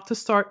is not to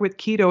start with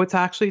keto. It's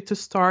actually to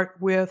start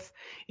with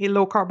a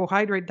low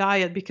carbohydrate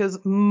diet,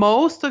 because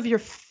most of your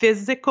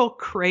physical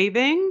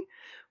craving,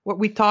 what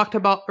we talked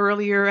about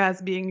earlier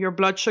as being your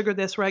blood sugar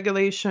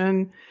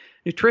dysregulation,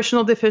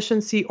 nutritional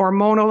deficiency,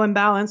 hormonal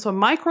imbalance, or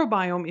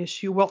microbiome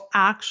issue, will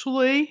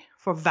actually,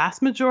 for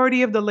vast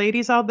majority of the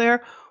ladies out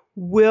there,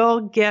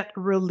 will get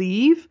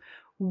relief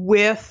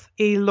with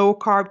a low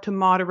carb to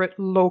moderate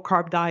low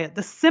carb diet.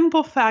 The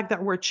simple fact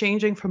that we're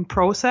changing from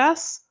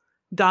processed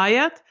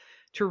diet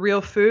to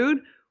real food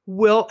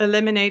will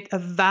eliminate a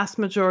vast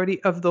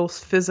majority of those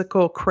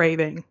physical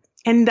craving.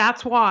 And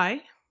that's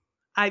why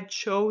I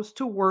chose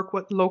to work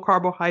with low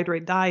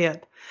carbohydrate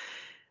diet.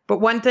 But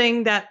one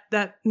thing that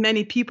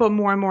many people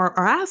more and more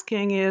are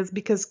asking is,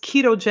 because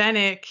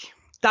ketogenic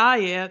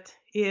diet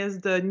is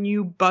the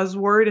new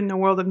buzzword in the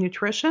world of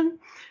nutrition,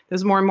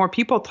 there's more and more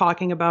people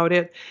talking about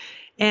it.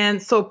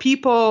 And so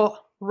people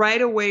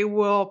right away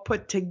will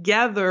put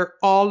together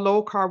all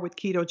low carb with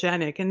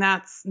ketogenic, and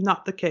that's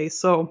not the case.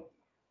 So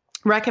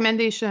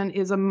recommendation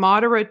is a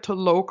moderate to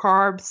low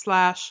carb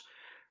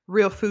 /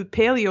 real food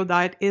paleo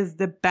diet is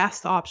the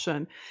best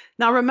option.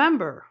 Now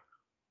remember,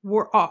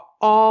 we're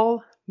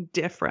all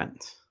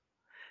different.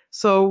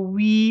 So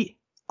we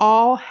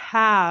all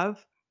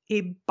have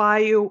a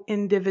bio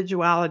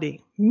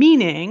individuality,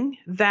 meaning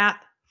that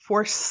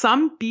for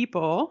some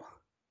people,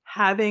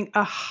 having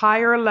a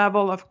higher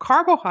level of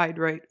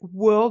carbohydrate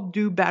will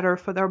do better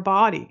for their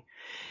body.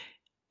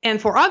 And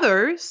for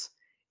others,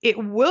 it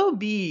will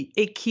be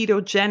a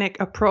ketogenic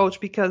approach,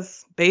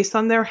 because based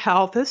on their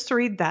health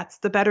history, that's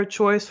the better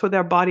choice for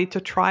their body to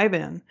thrive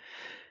in.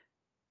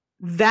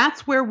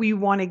 That's where we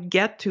want to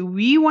get to.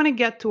 We want to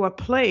get to a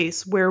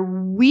place where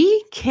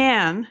we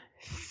can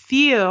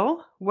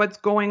feel what's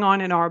going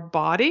on in our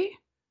body,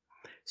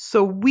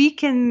 so we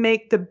can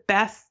make the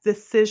best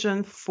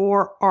decision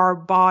for our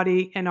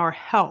body and our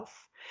health,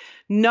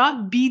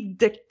 not be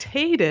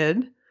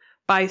dictated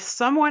by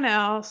someone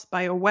else,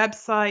 by a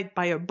website,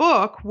 by a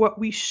book, what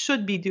we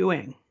should be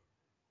doing.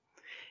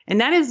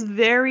 And that is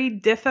very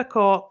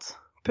difficult,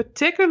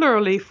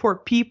 particularly for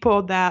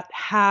people that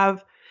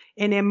have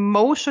an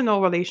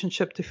emotional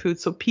relationship to food.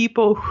 So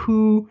people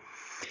who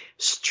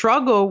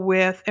struggle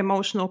with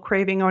emotional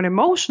craving or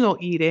emotional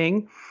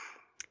eating,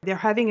 they're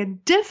having a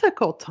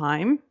difficult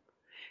time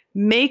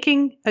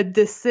making a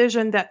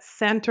decision that's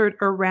centered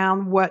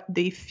around what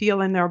they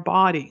feel in their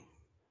body,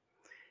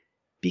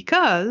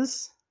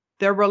 because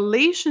their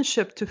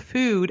relationship to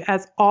food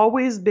has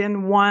always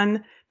been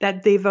one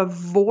that they've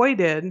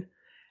avoided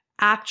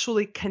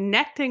actually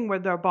connecting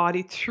with their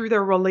body through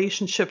their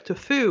relationship to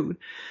food.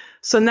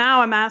 So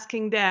now I'm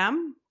asking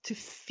them to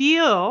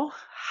feel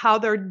how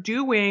they're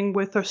doing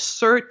with a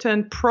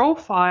certain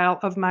profile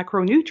of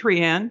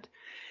macronutrient,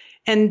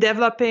 and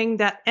developing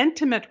that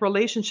intimate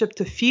relationship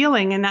to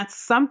feeling. And that's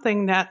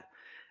something that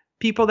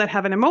people that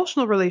have an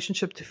emotional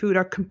relationship to food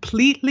are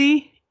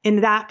completely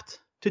inapt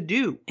to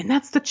do. And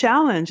that's the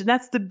challenge. And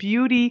that's the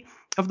beauty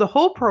of the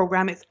whole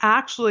program. It's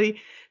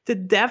actually to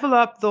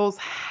develop those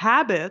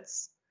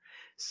habits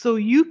so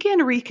you can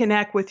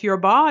reconnect with your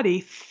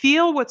body,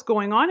 feel what's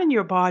going on in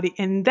your body.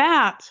 And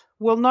that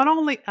will not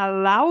only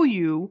allow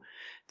you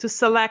to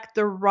select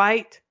the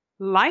right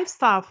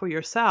lifestyle for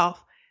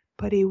yourself,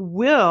 but it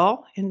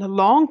will, in the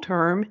long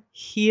term,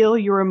 heal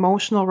your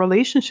emotional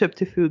relationship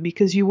to food,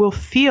 because you will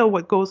feel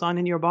what goes on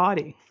in your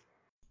body.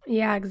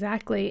 Yeah,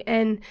 exactly.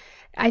 And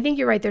I think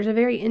you're right. There's a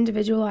very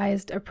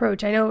individualized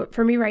approach. I know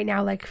for me right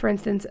now, like for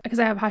instance, because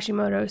I have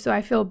Hashimoto, so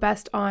I feel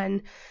best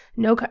on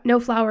no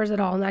flours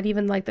at all, not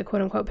even like the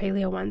quote unquote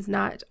paleo ones,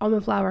 not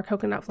almond flour,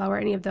 coconut flour,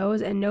 any of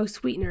those, and no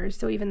sweeteners.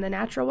 So even the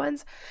natural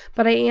ones,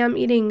 but I am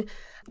eating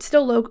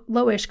still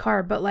lowish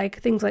carb, but like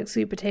things like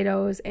sweet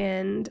potatoes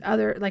and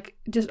other, like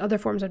just other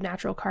forms of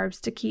natural carbs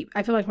to keep,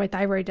 I feel like my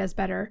thyroid does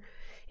better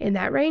in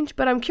that range.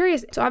 But I'm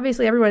curious, so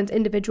obviously everyone's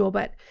individual,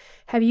 but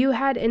have you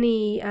had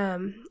any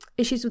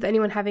issues with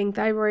anyone having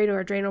thyroid or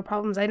adrenal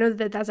problems? I know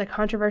that that's a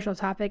controversial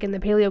topic in the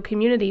paleo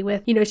community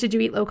with, should you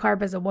eat low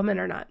carb as a woman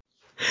or not?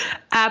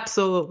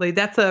 Absolutely.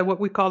 That's what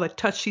we call a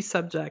touchy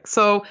subject.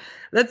 So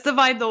let's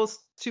divide those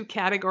two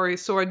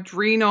categories. So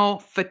adrenal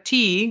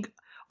fatigue,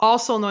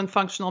 also known in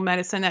functional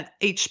medicine as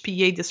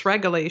HPA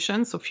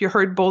dysregulation. So if you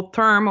heard both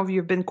term, or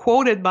you've been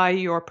quoted by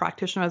your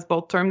practitioner as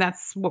both term,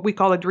 that's what we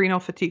call adrenal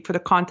fatigue for the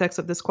context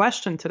of this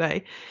question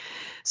today.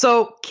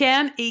 So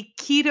can a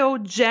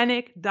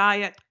ketogenic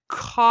diet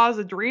cause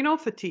adrenal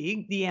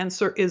fatigue? The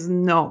answer is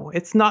no.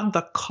 It's not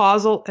the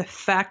causal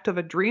effect of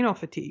adrenal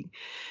fatigue.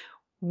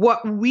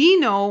 What we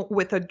know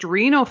with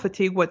adrenal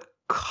fatigue, what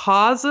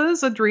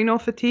causes adrenal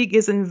fatigue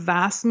is in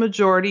vast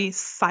majority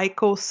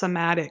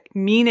psychosomatic,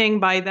 meaning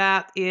by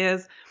that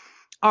is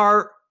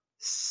our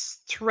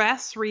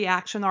stress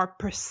reaction, our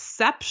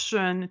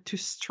perception to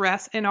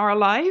stress in our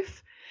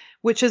life,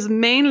 which is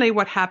mainly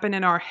what happened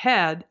in our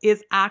head,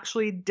 is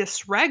actually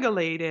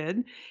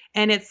dysregulated,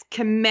 and it's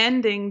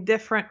commanding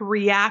different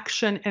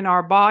reaction in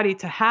our body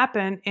to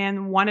happen.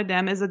 And one of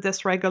them is a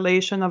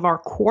dysregulation of our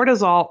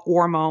cortisol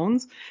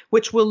hormones,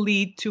 which will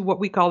lead to what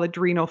we call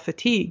adrenal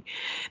fatigue.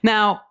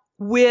 Now,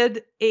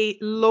 would a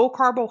low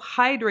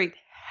carbohydrate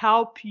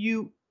help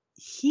you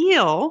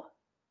heal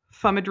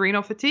from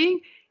adrenal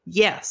fatigue?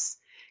 Yes.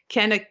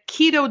 Can a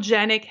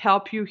ketogenic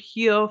help you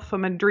heal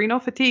from adrenal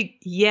fatigue?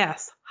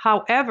 Yes.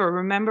 However,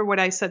 remember what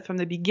I said from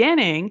the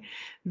beginning,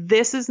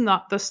 this is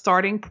not the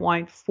starting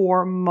point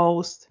for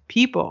most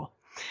people.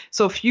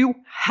 So if you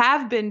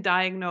have been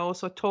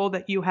diagnosed or told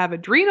that you have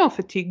adrenal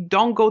fatigue,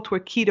 don't go to a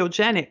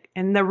ketogenic.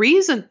 And the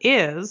reason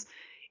is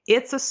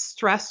it's a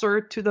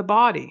stressor to the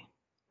body.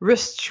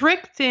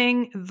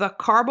 Restricting the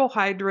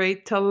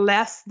carbohydrate to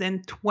less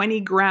than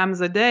 20 grams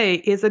a day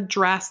is a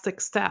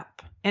drastic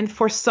step. And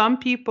for some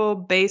people,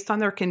 based on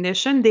their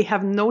condition, they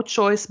have no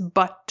choice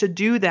but to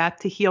do that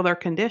to heal their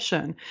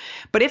condition.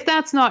 But if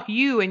that's not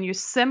you and you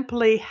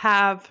simply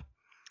have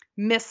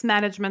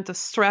mismanagement of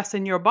stress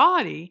in your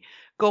body,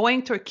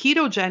 going to a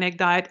ketogenic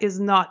diet is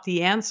not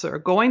the answer.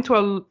 Going to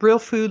a real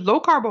food, low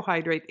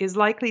carbohydrate is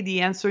likely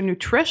the answer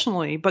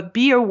nutritionally, but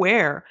be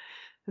aware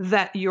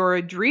that your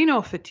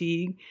adrenal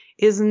fatigue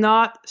is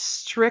not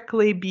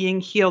strictly being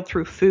healed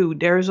through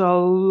food. There's a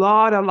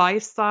lot of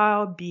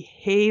lifestyle,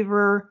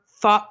 behavior,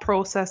 thought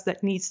process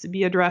that needs to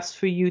be addressed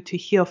for you to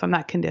heal from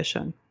that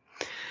condition.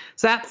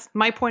 So that's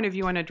my point of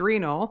view on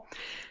adrenal.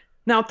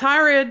 Now,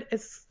 thyroid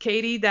is,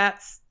 Katie,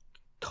 that's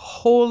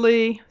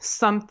totally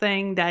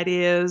something that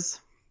is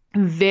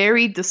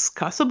very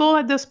discussable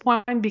at this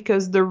point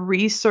because the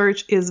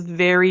research is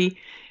very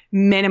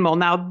minimal.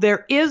 Now,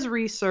 there is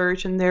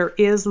research and there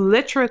is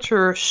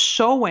literature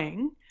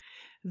showing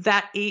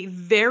that a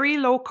very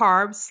low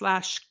carb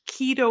 /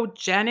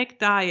 ketogenic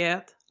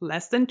diet,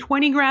 less than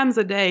 20 grams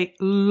a day,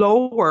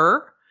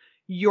 lower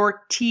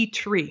your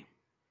T3.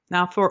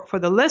 Now, for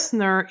the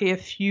listener,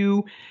 if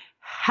you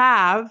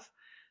have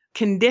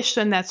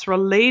condition that's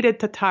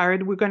related to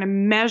thyroid, we're going to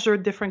measure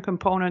different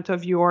components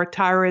of your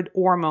thyroid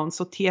hormones.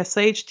 So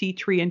TSH,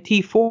 T3, and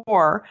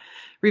T4.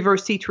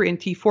 Reverse T3 and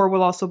T4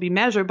 will also be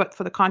measured, but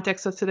for the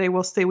context of today,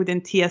 we'll stay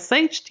within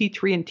TSH,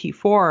 T3, and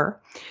T4.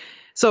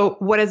 So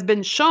what has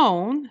been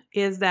shown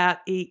is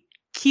that a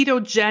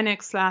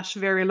ketogenic /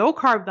 very low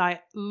carb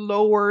diet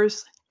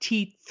lowers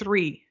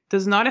T3.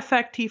 Does not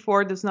affect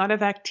T4, does not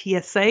affect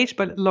TSH,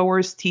 but it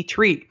lowers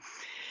T3.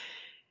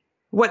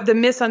 What the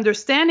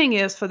misunderstanding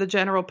is for the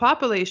general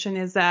population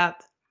is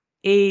that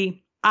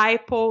a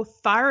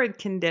hypothyroid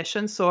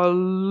condition, so a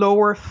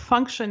lower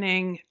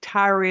functioning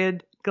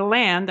thyroid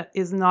gland that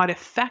is not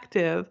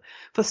effective,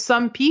 for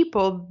some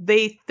people,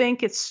 they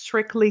think it's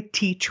strictly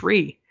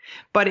T3,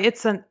 but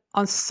it's an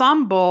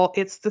ensemble.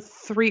 It's the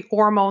three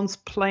hormones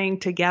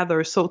playing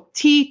together. So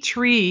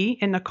T3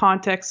 in the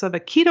context of a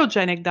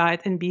ketogenic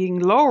diet and being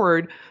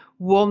lowered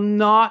will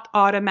not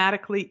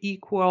automatically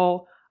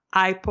equal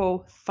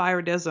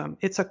hypothyroidism.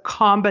 It's a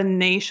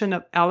combination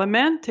of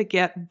elements to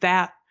get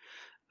that,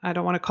 I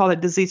don't want to call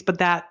it disease, but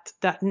that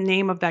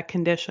name of that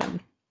condition.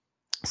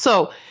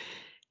 So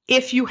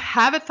if you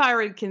have a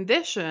thyroid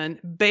condition,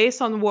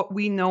 based on what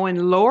we know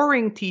in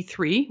lowering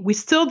T3, we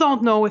still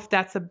don't know if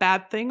that's a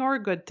bad thing or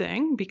a good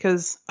thing,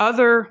 because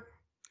other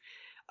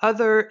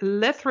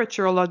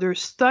literature or other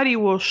study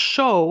will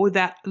show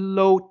that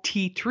low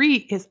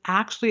T3 is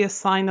actually a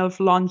sign of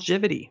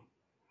longevity.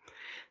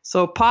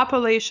 So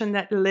population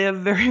that live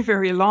very,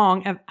 very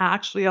long have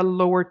actually a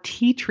lower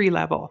T3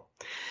 level.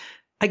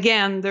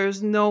 Again,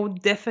 there's no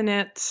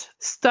definite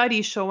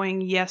study showing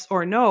yes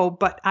or no,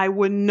 but I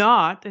would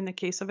not, in the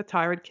case of a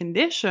thyroid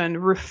condition,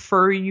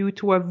 refer you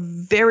to a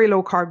very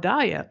low carb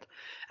diet.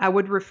 I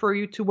would refer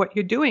you to what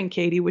you're doing,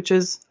 Katie, which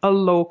is a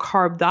low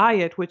carb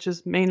diet, which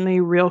is mainly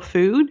real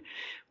food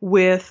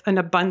with an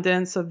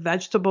abundance of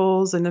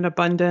vegetables and an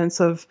abundance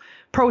of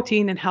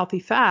protein and healthy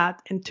fat,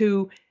 and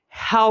to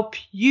help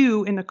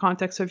you in the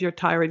context of your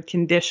thyroid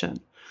condition.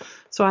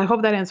 So I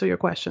hope that answered your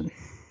question.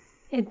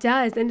 It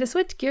does. And to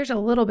switch gears a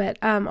little bit,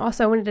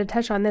 also I wanted to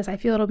touch on this. I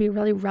feel it'll be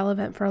really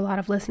relevant for a lot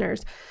of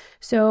listeners.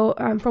 So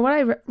from what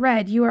I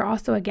read, you are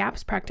also a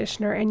GAPS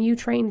practitioner and you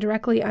train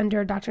directly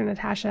under Dr.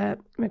 Natasha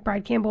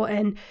McBride-Campbell.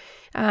 And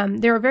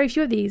there are very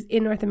few of these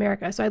in North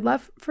America. So I'd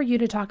love for you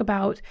to talk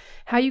about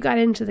how you got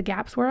into the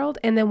GAPS world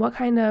and then what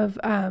kind of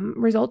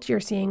results you're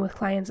seeing with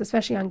clients,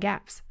 especially on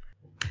GAPS.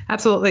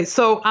 Absolutely.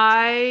 So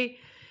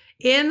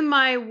in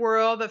my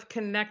world of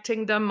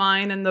connecting the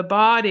mind and the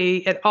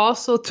body, it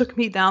also took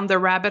me down the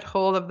rabbit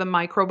hole of the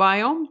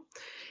microbiome.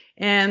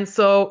 And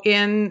so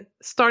in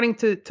starting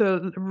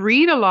to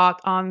read a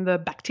lot on the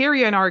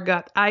bacteria in our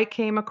gut, I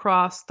came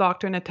across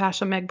Dr.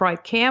 Natasha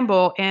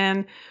McBride-Campbell.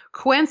 And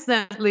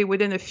coincidentally,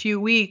 within a few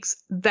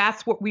weeks,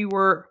 that's what we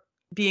were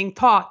being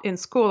taught in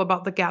school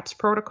about the GAPS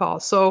protocol.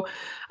 So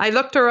I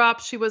looked her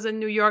up. She was in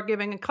New York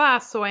giving a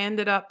class. So I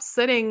ended up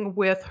sitting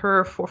with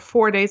her for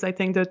 4 days, I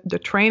think the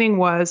training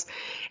was.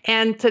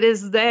 And to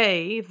this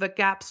day, the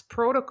GAPS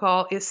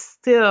protocol is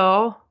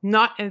still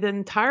not in the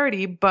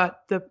entirety,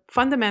 but the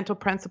fundamental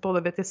principle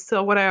of it is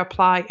still what I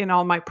apply in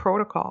all my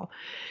protocol.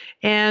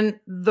 And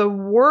the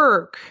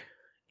work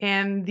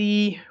and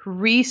the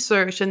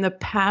research and the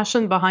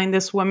passion behind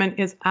this woman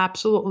is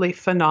absolutely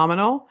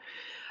phenomenal.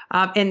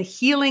 And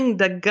healing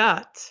the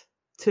gut,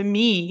 to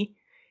me,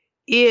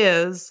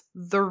 is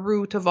the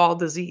root of all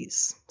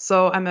disease.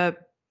 So I'm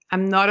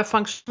not a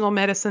functional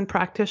medicine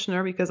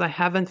practitioner because I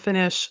haven't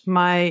finished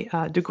my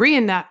degree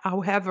in that.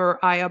 However,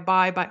 I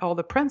abide by all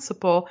the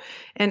principle,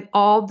 and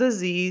all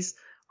disease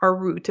are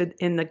rooted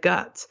in the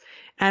gut.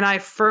 And I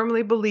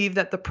firmly believe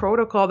that the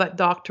protocol that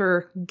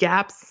Dr.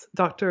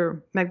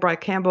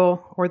 McBride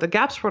Campbell, or the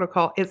GAPS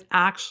protocol, is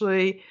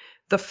actually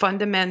the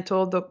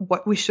fundamental,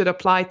 what we should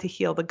apply to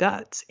heal the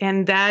gut.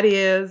 And that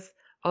is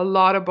a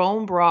lot of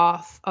bone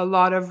broth, a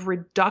lot of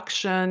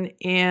reduction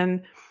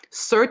in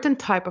certain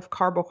type of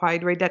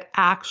carbohydrate that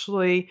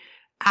actually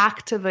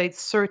activates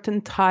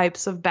certain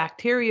types of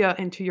bacteria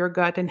into your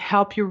gut and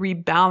help you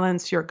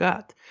rebalance your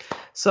gut.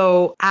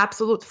 So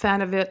absolute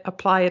fan of it,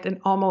 apply it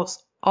in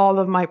almost all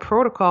of my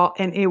protocol,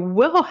 and it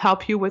will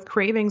help you with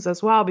cravings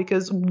as well,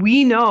 because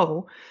we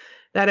know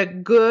that a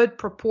good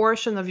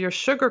proportion of your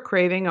sugar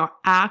craving are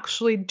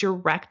actually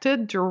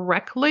directed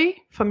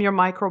directly from your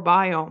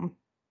microbiome.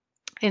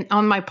 And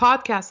on my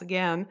podcast,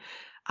 again,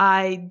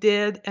 I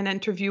did an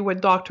interview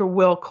with Dr.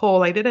 Will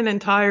Cole. I did an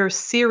entire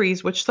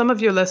series, which some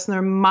of your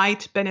listeners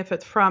might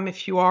benefit from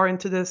if you are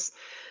into this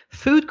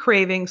food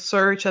craving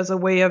search as a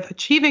way of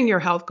achieving your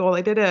health goal.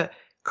 I did a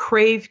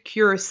Crave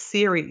Cure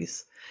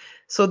series.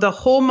 So the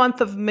whole month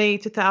of May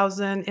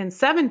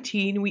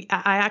 2017,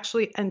 I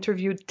actually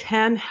interviewed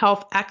 10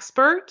 health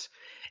experts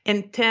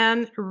and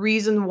 10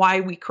 reasons why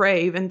we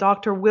crave. And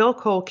Dr. Will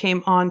Cole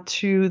came on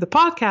to the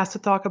podcast to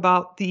talk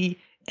about the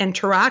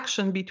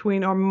interaction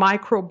between our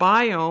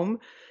microbiome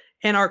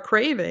and our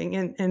craving.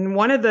 And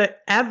one of the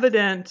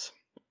evident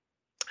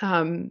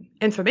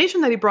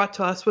information that he brought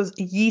to us was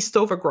yeast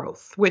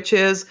overgrowth, which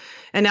is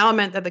an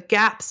element that the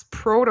GAPS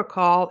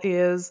protocol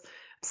is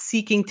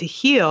seeking to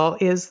heal.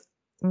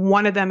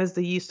 One of them is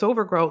the yeast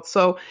overgrowth.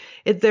 So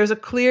there's a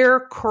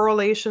clear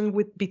correlation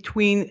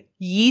between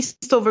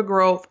yeast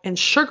overgrowth and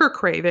sugar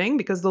craving,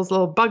 because those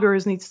little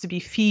buggers needs to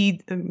be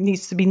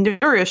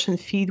nourished and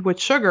feed with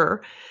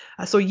sugar.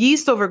 So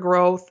yeast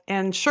overgrowth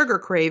and sugar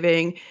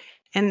craving,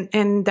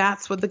 and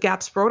that's what the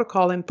GAPS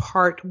protocol in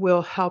part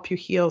will help you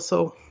heal.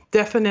 So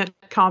definite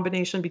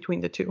combination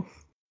between the two.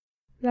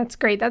 That's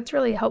great. That's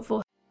really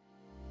helpful.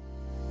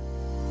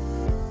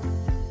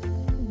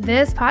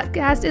 This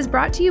podcast is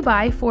brought to you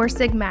by Four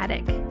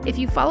Sigmatic. If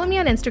you follow me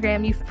on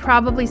Instagram, you've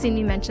probably seen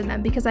me mention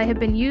them because I have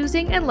been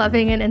using and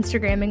loving and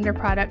Instagramming their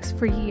products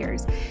for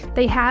years.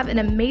 They have an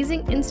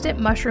amazing instant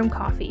mushroom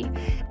coffee.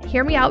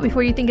 Hear me out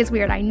before you think it's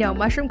weird. I know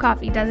mushroom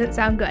coffee doesn't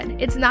sound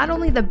good. It's not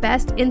only the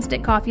best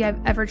instant coffee I've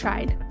ever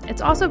tried,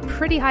 it's also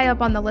pretty high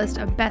up on the list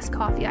of best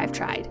coffee I've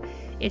tried.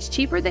 It's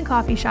cheaper than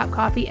coffee shop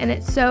coffee, and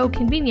it's so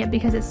convenient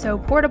because it's so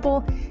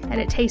portable and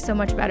it tastes so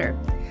much better.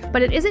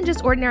 But it isn't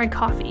just ordinary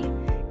coffee.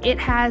 It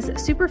has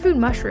superfood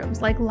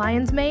mushrooms like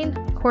lion's mane,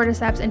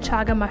 cordyceps, and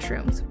chaga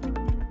mushrooms.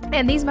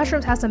 And these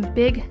mushrooms have some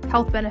big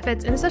health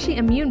benefits and especially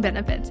immune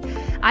benefits.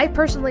 I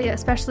personally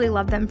especially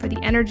love them for the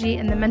energy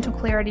and the mental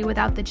clarity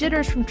without the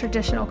jitters from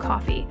traditional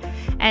coffee.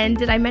 And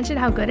did I mention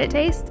how good it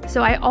tastes?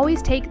 So I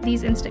always take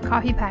these instant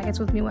coffee packets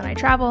with me when I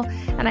travel,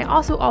 and I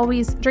also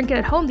always drink it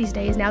at home these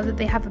days now that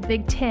they have a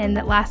big tin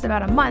that lasts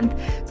about a month,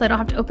 so I don't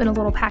have to open a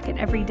little packet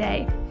every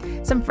day.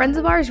 Some friends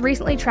of ours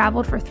recently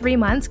traveled for 3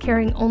 months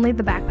carrying only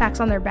the backpacks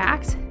on their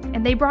backs,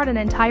 and they brought an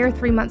entire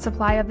 3-month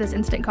supply of this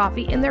instant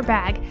coffee in their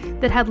bag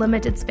that had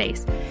limited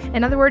space.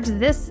 In other words,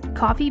 this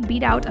coffee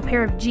beat out a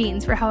pair of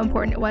jeans for how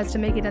important it was to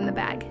make it in the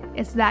bag.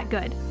 It's that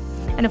good.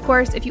 And of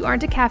course, if you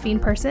aren't a caffeine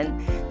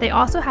person, they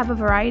also have a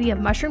variety of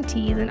mushroom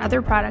teas and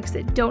other products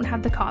that don't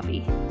have the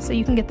coffee, so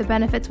you can get the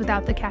benefits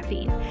without the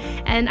caffeine.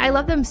 And I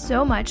love them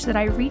so much that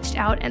I reached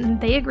out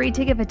and they agreed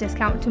to give a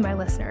discount to my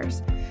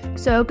listeners.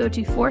 So go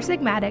to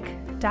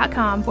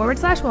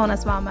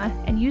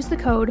foursigmatic.com/wellnessmama and use the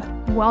code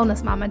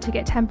wellnessmama to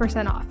get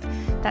 10% off.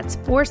 That's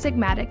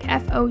foursigmatic,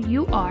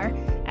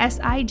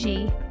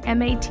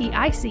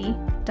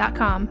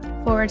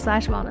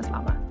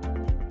 foursigmatic.com/wellnessmama.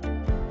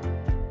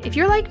 If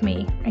you're like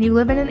me and you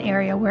live in an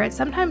area where it's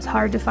sometimes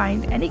hard to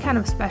find any kind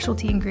of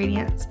specialty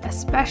ingredients,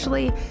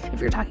 especially if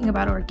you're talking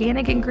about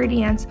organic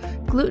ingredients,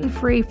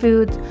 gluten-free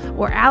foods,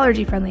 or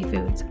allergy-friendly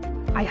foods,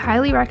 I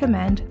highly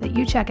recommend that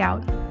you check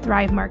out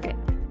Thrive Market.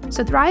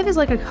 So Thrive is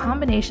like a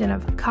combination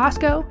of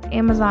Costco,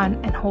 Amazon,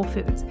 and Whole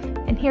Foods.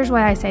 And here's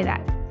why I say that.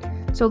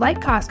 So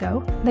like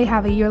Costco, they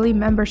have a yearly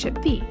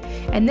membership fee,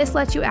 and this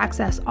lets you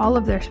access all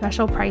of their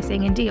special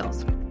pricing and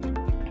deals.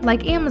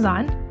 Like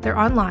Amazon, they're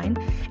online,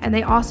 and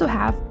they also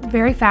have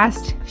very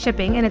fast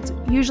shipping, and it's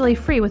usually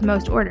free with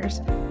most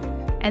orders.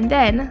 And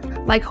then,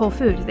 like Whole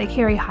Foods, they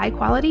carry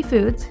high-quality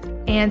foods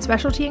and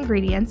specialty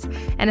ingredients,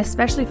 and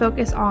especially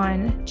focus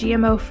on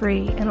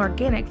GMO-free and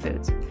organic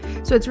foods.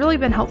 So it's really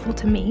been helpful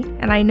to me,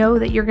 and I know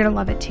that you're going to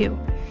love it too.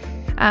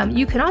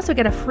 You can also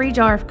get a free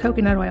jar of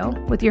coconut oil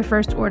with your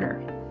first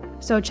order.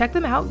 So check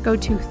them out. Go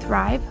to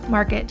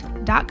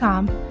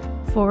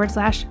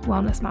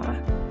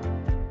thrivemarket.com/wellnessmama.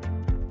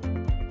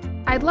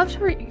 I'd love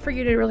for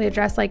you to really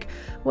address,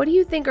 what do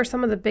you think are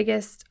some of the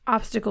biggest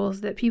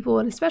obstacles that people,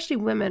 and especially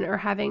women, are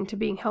having to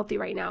being healthy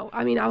right now?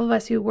 I mean, all of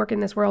us who work in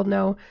this world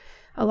know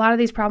a lot of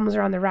these problems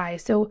are on the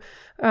rise. So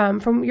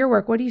from your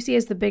work, what do you see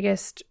as the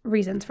biggest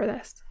reasons for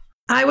this?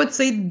 I would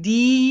say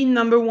the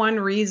number one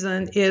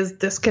reason is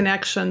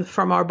disconnection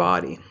from our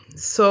body.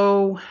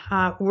 So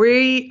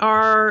we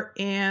are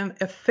in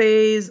a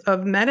phase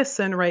of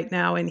medicine right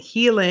now and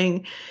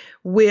healing,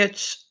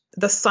 which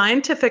the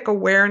scientific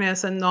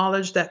awareness and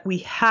knowledge that we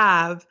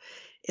have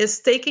is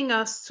taking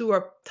us to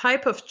a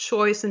type of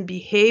choice and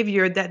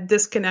behavior that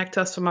disconnect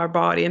us from our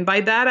body. And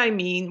by that, I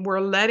mean we're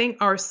letting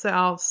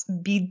ourselves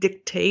be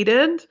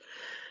dictated,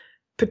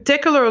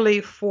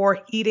 particularly for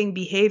eating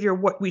behavior,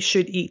 what we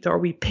should eat. Are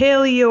we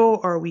paleo?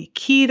 Are we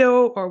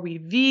keto? Are we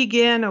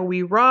vegan? Are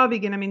we raw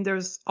vegan? I mean,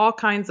 there's all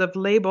kinds of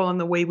label on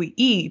the way we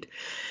eat.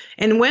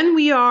 And when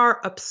we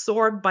are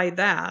absorbed by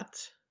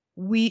that,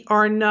 we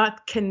are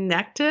not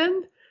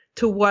connected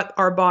to what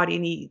our body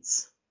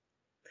needs.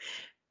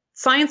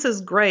 Science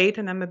is great,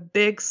 and I'm a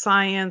big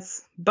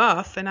science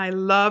buff, and I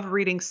love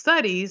reading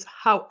studies.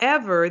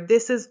 However,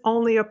 this is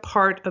only a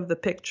part of the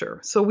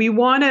picture. So we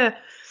want to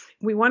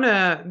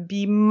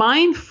be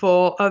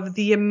mindful of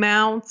the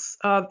amounts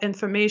of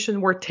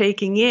information we're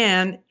taking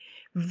in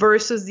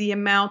versus the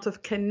amount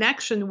of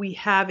connection we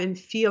have in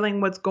feeling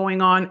what's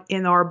going on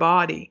in our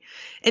body.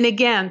 And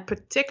again,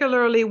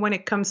 particularly when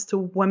it comes to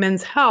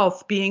women's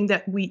health, being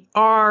that we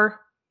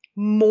are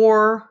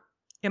more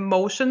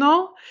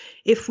emotional,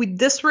 if we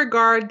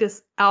disregard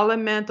this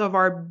element of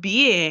our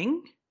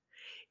being,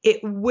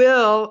 it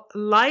will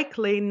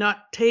likely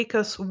not take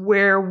us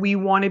where we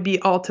want to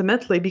be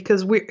ultimately,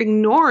 because we're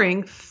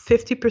ignoring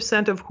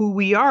 50% of who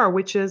we are,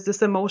 which is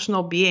this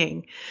emotional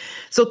being.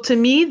 So to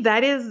me,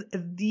 that is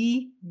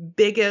the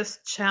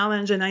biggest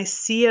challenge. And I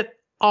see it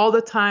all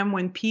the time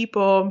when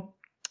people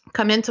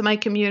come into my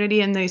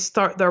community and they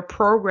start their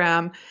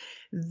program.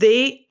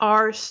 They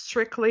are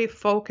strictly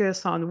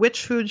focused on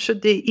which food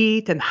should they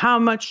eat and how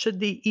much should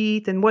they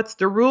eat and what's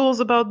the rules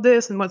about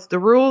this and what's the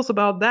rules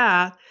about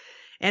that.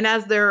 And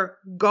as they're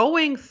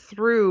going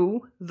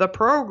through the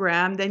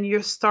program, then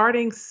you're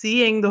starting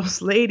seeing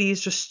those ladies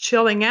just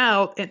chilling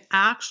out and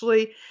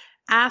actually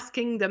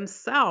asking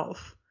themselves,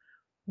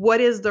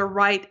 what is the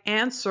right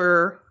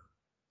answer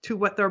to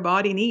what their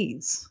body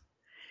needs?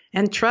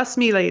 And trust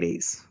me,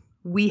 ladies,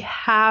 we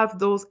have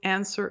those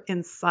answers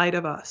inside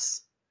of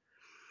us.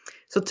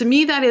 So to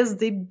me, that is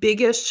the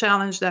biggest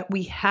challenge that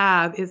we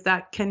have, is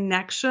that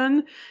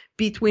connection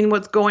between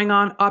what's going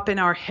on up in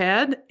our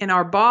head and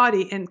our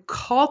body, and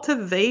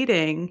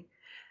cultivating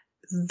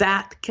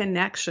that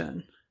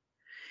connection.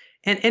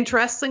 And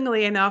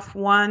interestingly enough,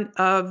 one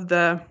of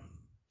the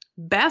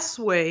best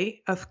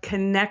way of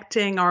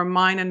connecting our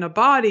mind and the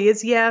body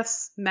is,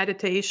 yes,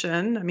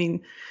 meditation. I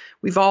mean,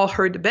 we've all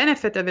heard the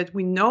benefit of it.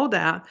 We know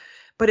that,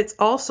 but it's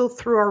also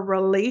through our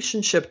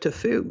relationship to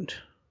food.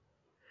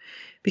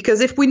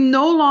 Because if we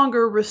no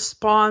longer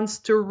respond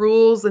to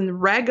rules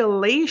and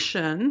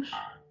regulation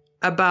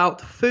about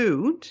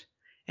food,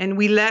 and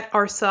we let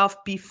ourselves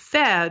be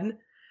fed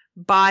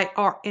by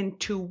our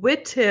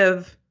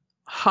intuitive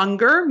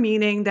hunger,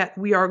 meaning that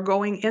we are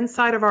going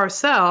inside of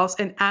ourselves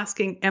and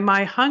asking, am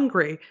I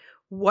hungry?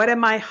 What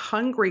am I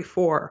hungry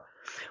for?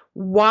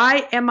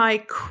 Why am I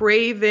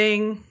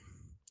craving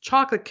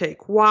chocolate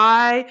cake?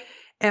 Why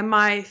am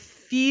I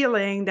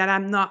feeling that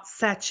I'm not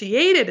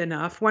satiated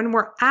enough? When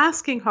we're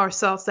asking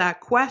ourselves that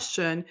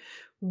question,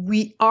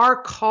 we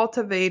are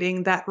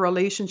cultivating that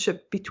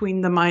relationship between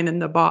the mind and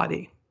the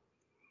body.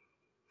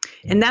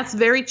 And that's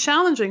very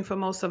challenging for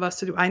most of us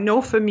to do. I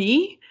know for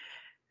me,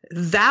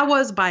 that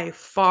was by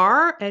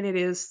far, and it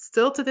is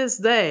still to this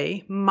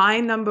day, my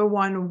number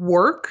one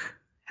work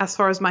as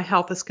far as my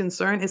health is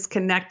concerned, is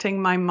connecting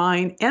my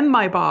mind and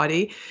my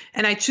body.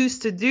 And I choose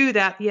to do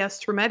that, yes,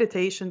 through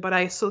meditation, but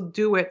I also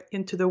do it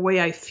into the way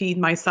I feed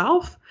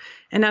myself.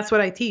 And that's what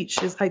I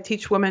teach, is I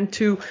teach women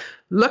to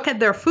look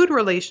at their food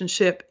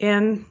relationship,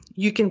 and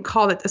you can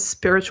call it a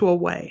spiritual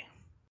way.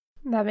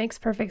 That makes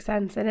perfect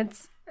sense. And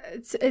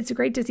it's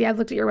great to see. I've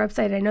looked at your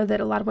website. I know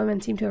that a lot of women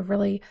seem to have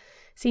really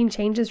seen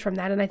changes from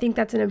that. And I think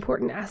that's an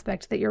important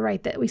aspect that you're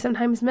right, that we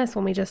sometimes miss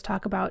when we just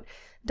talk about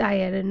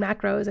diet and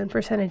macros and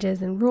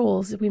percentages and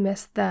rules. We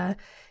miss the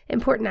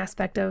important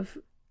aspect of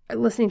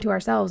listening to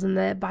ourselves and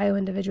the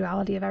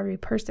bio-individuality of every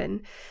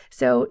person.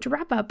 So to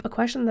wrap up, a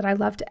question that I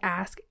love to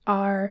ask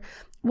are,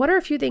 what are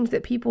a few things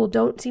that people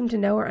don't seem to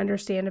know or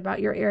understand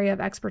about your area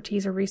of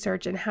expertise or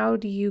research, and how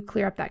do you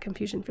clear up that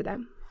confusion for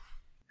them?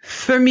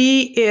 For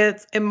me,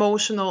 it's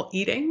emotional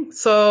eating.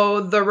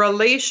 So the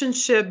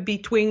relationship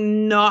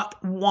between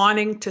not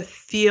wanting to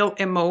feel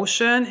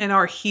emotion and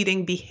our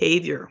eating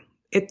behavior.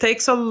 it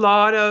takes a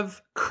lot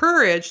of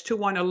courage to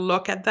want to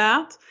look at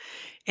that.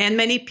 And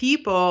many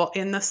people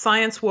in the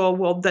science world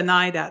will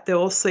deny that. They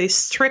will say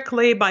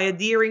strictly by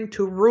adhering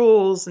to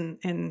rules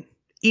and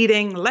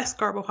eating less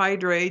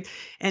carbohydrate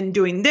and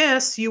doing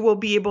this, you will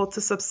be able to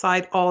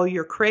subside all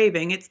your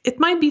craving. It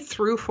might be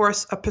true for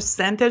a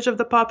percentage of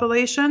the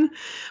population,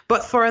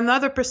 but for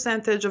another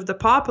percentage of the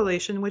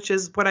population, which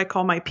is what I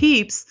call my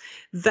peeps,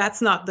 that's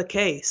not the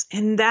case.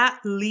 And that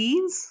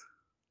leads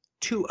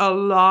to a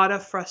lot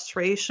of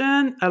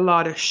frustration, a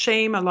lot of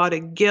shame, a lot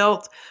of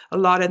guilt, a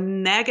lot of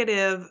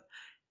negative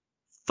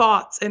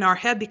thoughts in our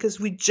head because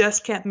we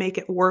just can't make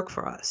it work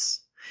for us.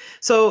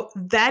 So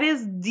that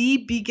is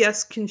the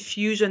biggest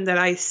confusion that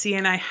I see.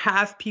 And I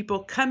have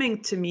people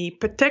coming to me,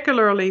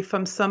 particularly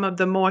from some of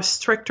the more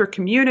stricter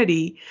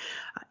community,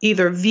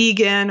 either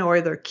vegan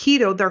or they're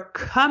keto. They're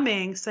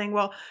coming saying,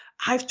 well,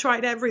 I've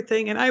tried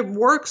everything and I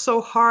worked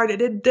so hard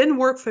and it didn't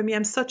work for me.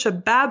 I'm such a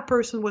bad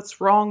person. What's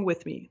wrong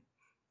with me?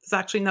 There's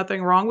actually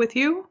nothing wrong with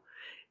you.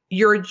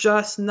 You're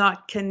just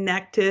not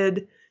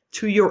connected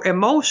to your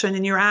emotion,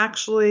 and you're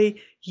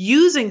actually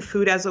using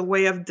food as a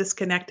way of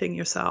disconnecting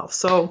yourself.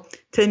 So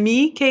to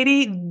me,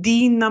 Katie,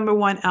 the number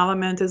one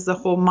element is the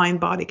whole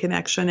mind-body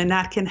connection, and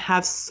that can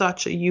have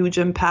such a huge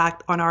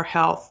impact on our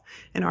health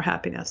and our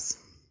happiness.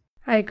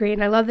 I agree,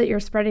 and I love that you're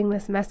spreading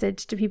this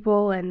message to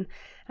people, and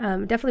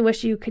definitely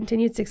wish you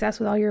continued success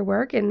with all your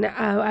work. And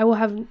I will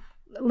have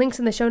links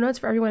in the show notes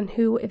for everyone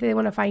who, if they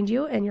want to find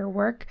you and your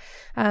work.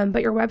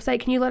 But your website,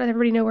 can you let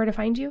everybody know where to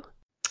find you?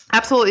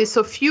 Absolutely.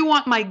 So if you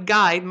want my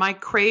guide, my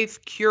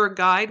Crave Cure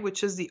guide,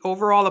 which is the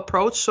overall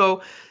approach,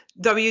 so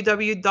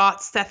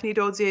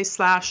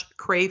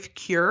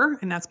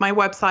www.stephaniedodier.com/cravecure, and that's my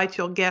website.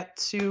 You'll get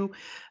to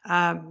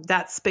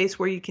that space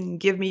where you can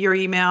give me your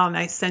email and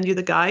I send you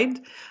the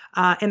guide.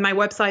 And my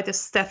website is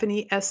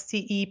Stephanie,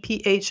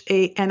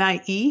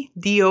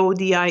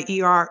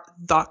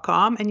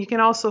 Stephaniedodier.com. And you can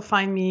also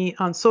find me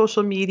on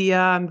social media.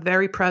 I'm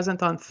very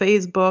present on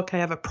Facebook. I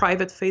have a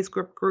private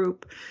Facebook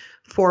group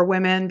for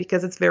women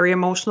because it's very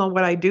emotional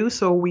what I do.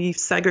 So we've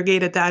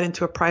segregated that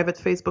into a private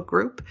Facebook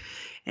group.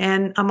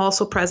 And I'm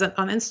also present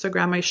on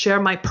Instagram. I share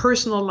my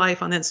personal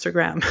life on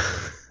Instagram.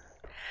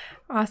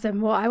 Awesome.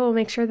 Well, I will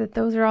make sure that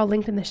those are all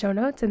linked in the show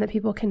notes and that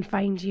people can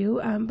find you.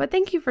 But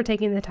thank you for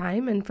taking the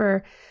time and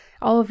for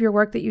all of your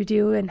work that you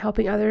do and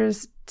helping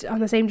others on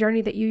the same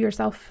journey that you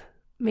yourself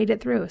made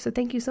it through. So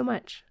thank you so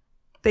much.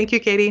 Thank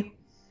you, Katie.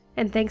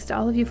 And thanks to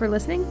all of you for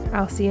listening.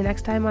 I'll see you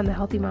next time on the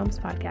Healthy Moms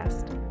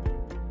Podcast.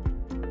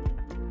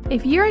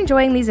 If you're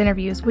enjoying these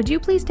interviews, would you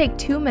please take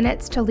 2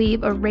 minutes to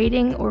leave a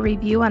rating or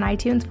review on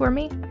iTunes for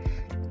me?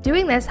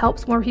 Doing this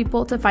helps more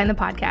people to find the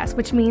podcast,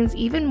 which means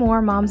even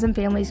more moms and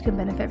families can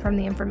benefit from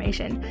the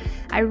information.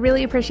 I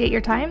really appreciate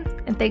your time,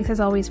 and thanks as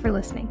always for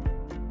listening.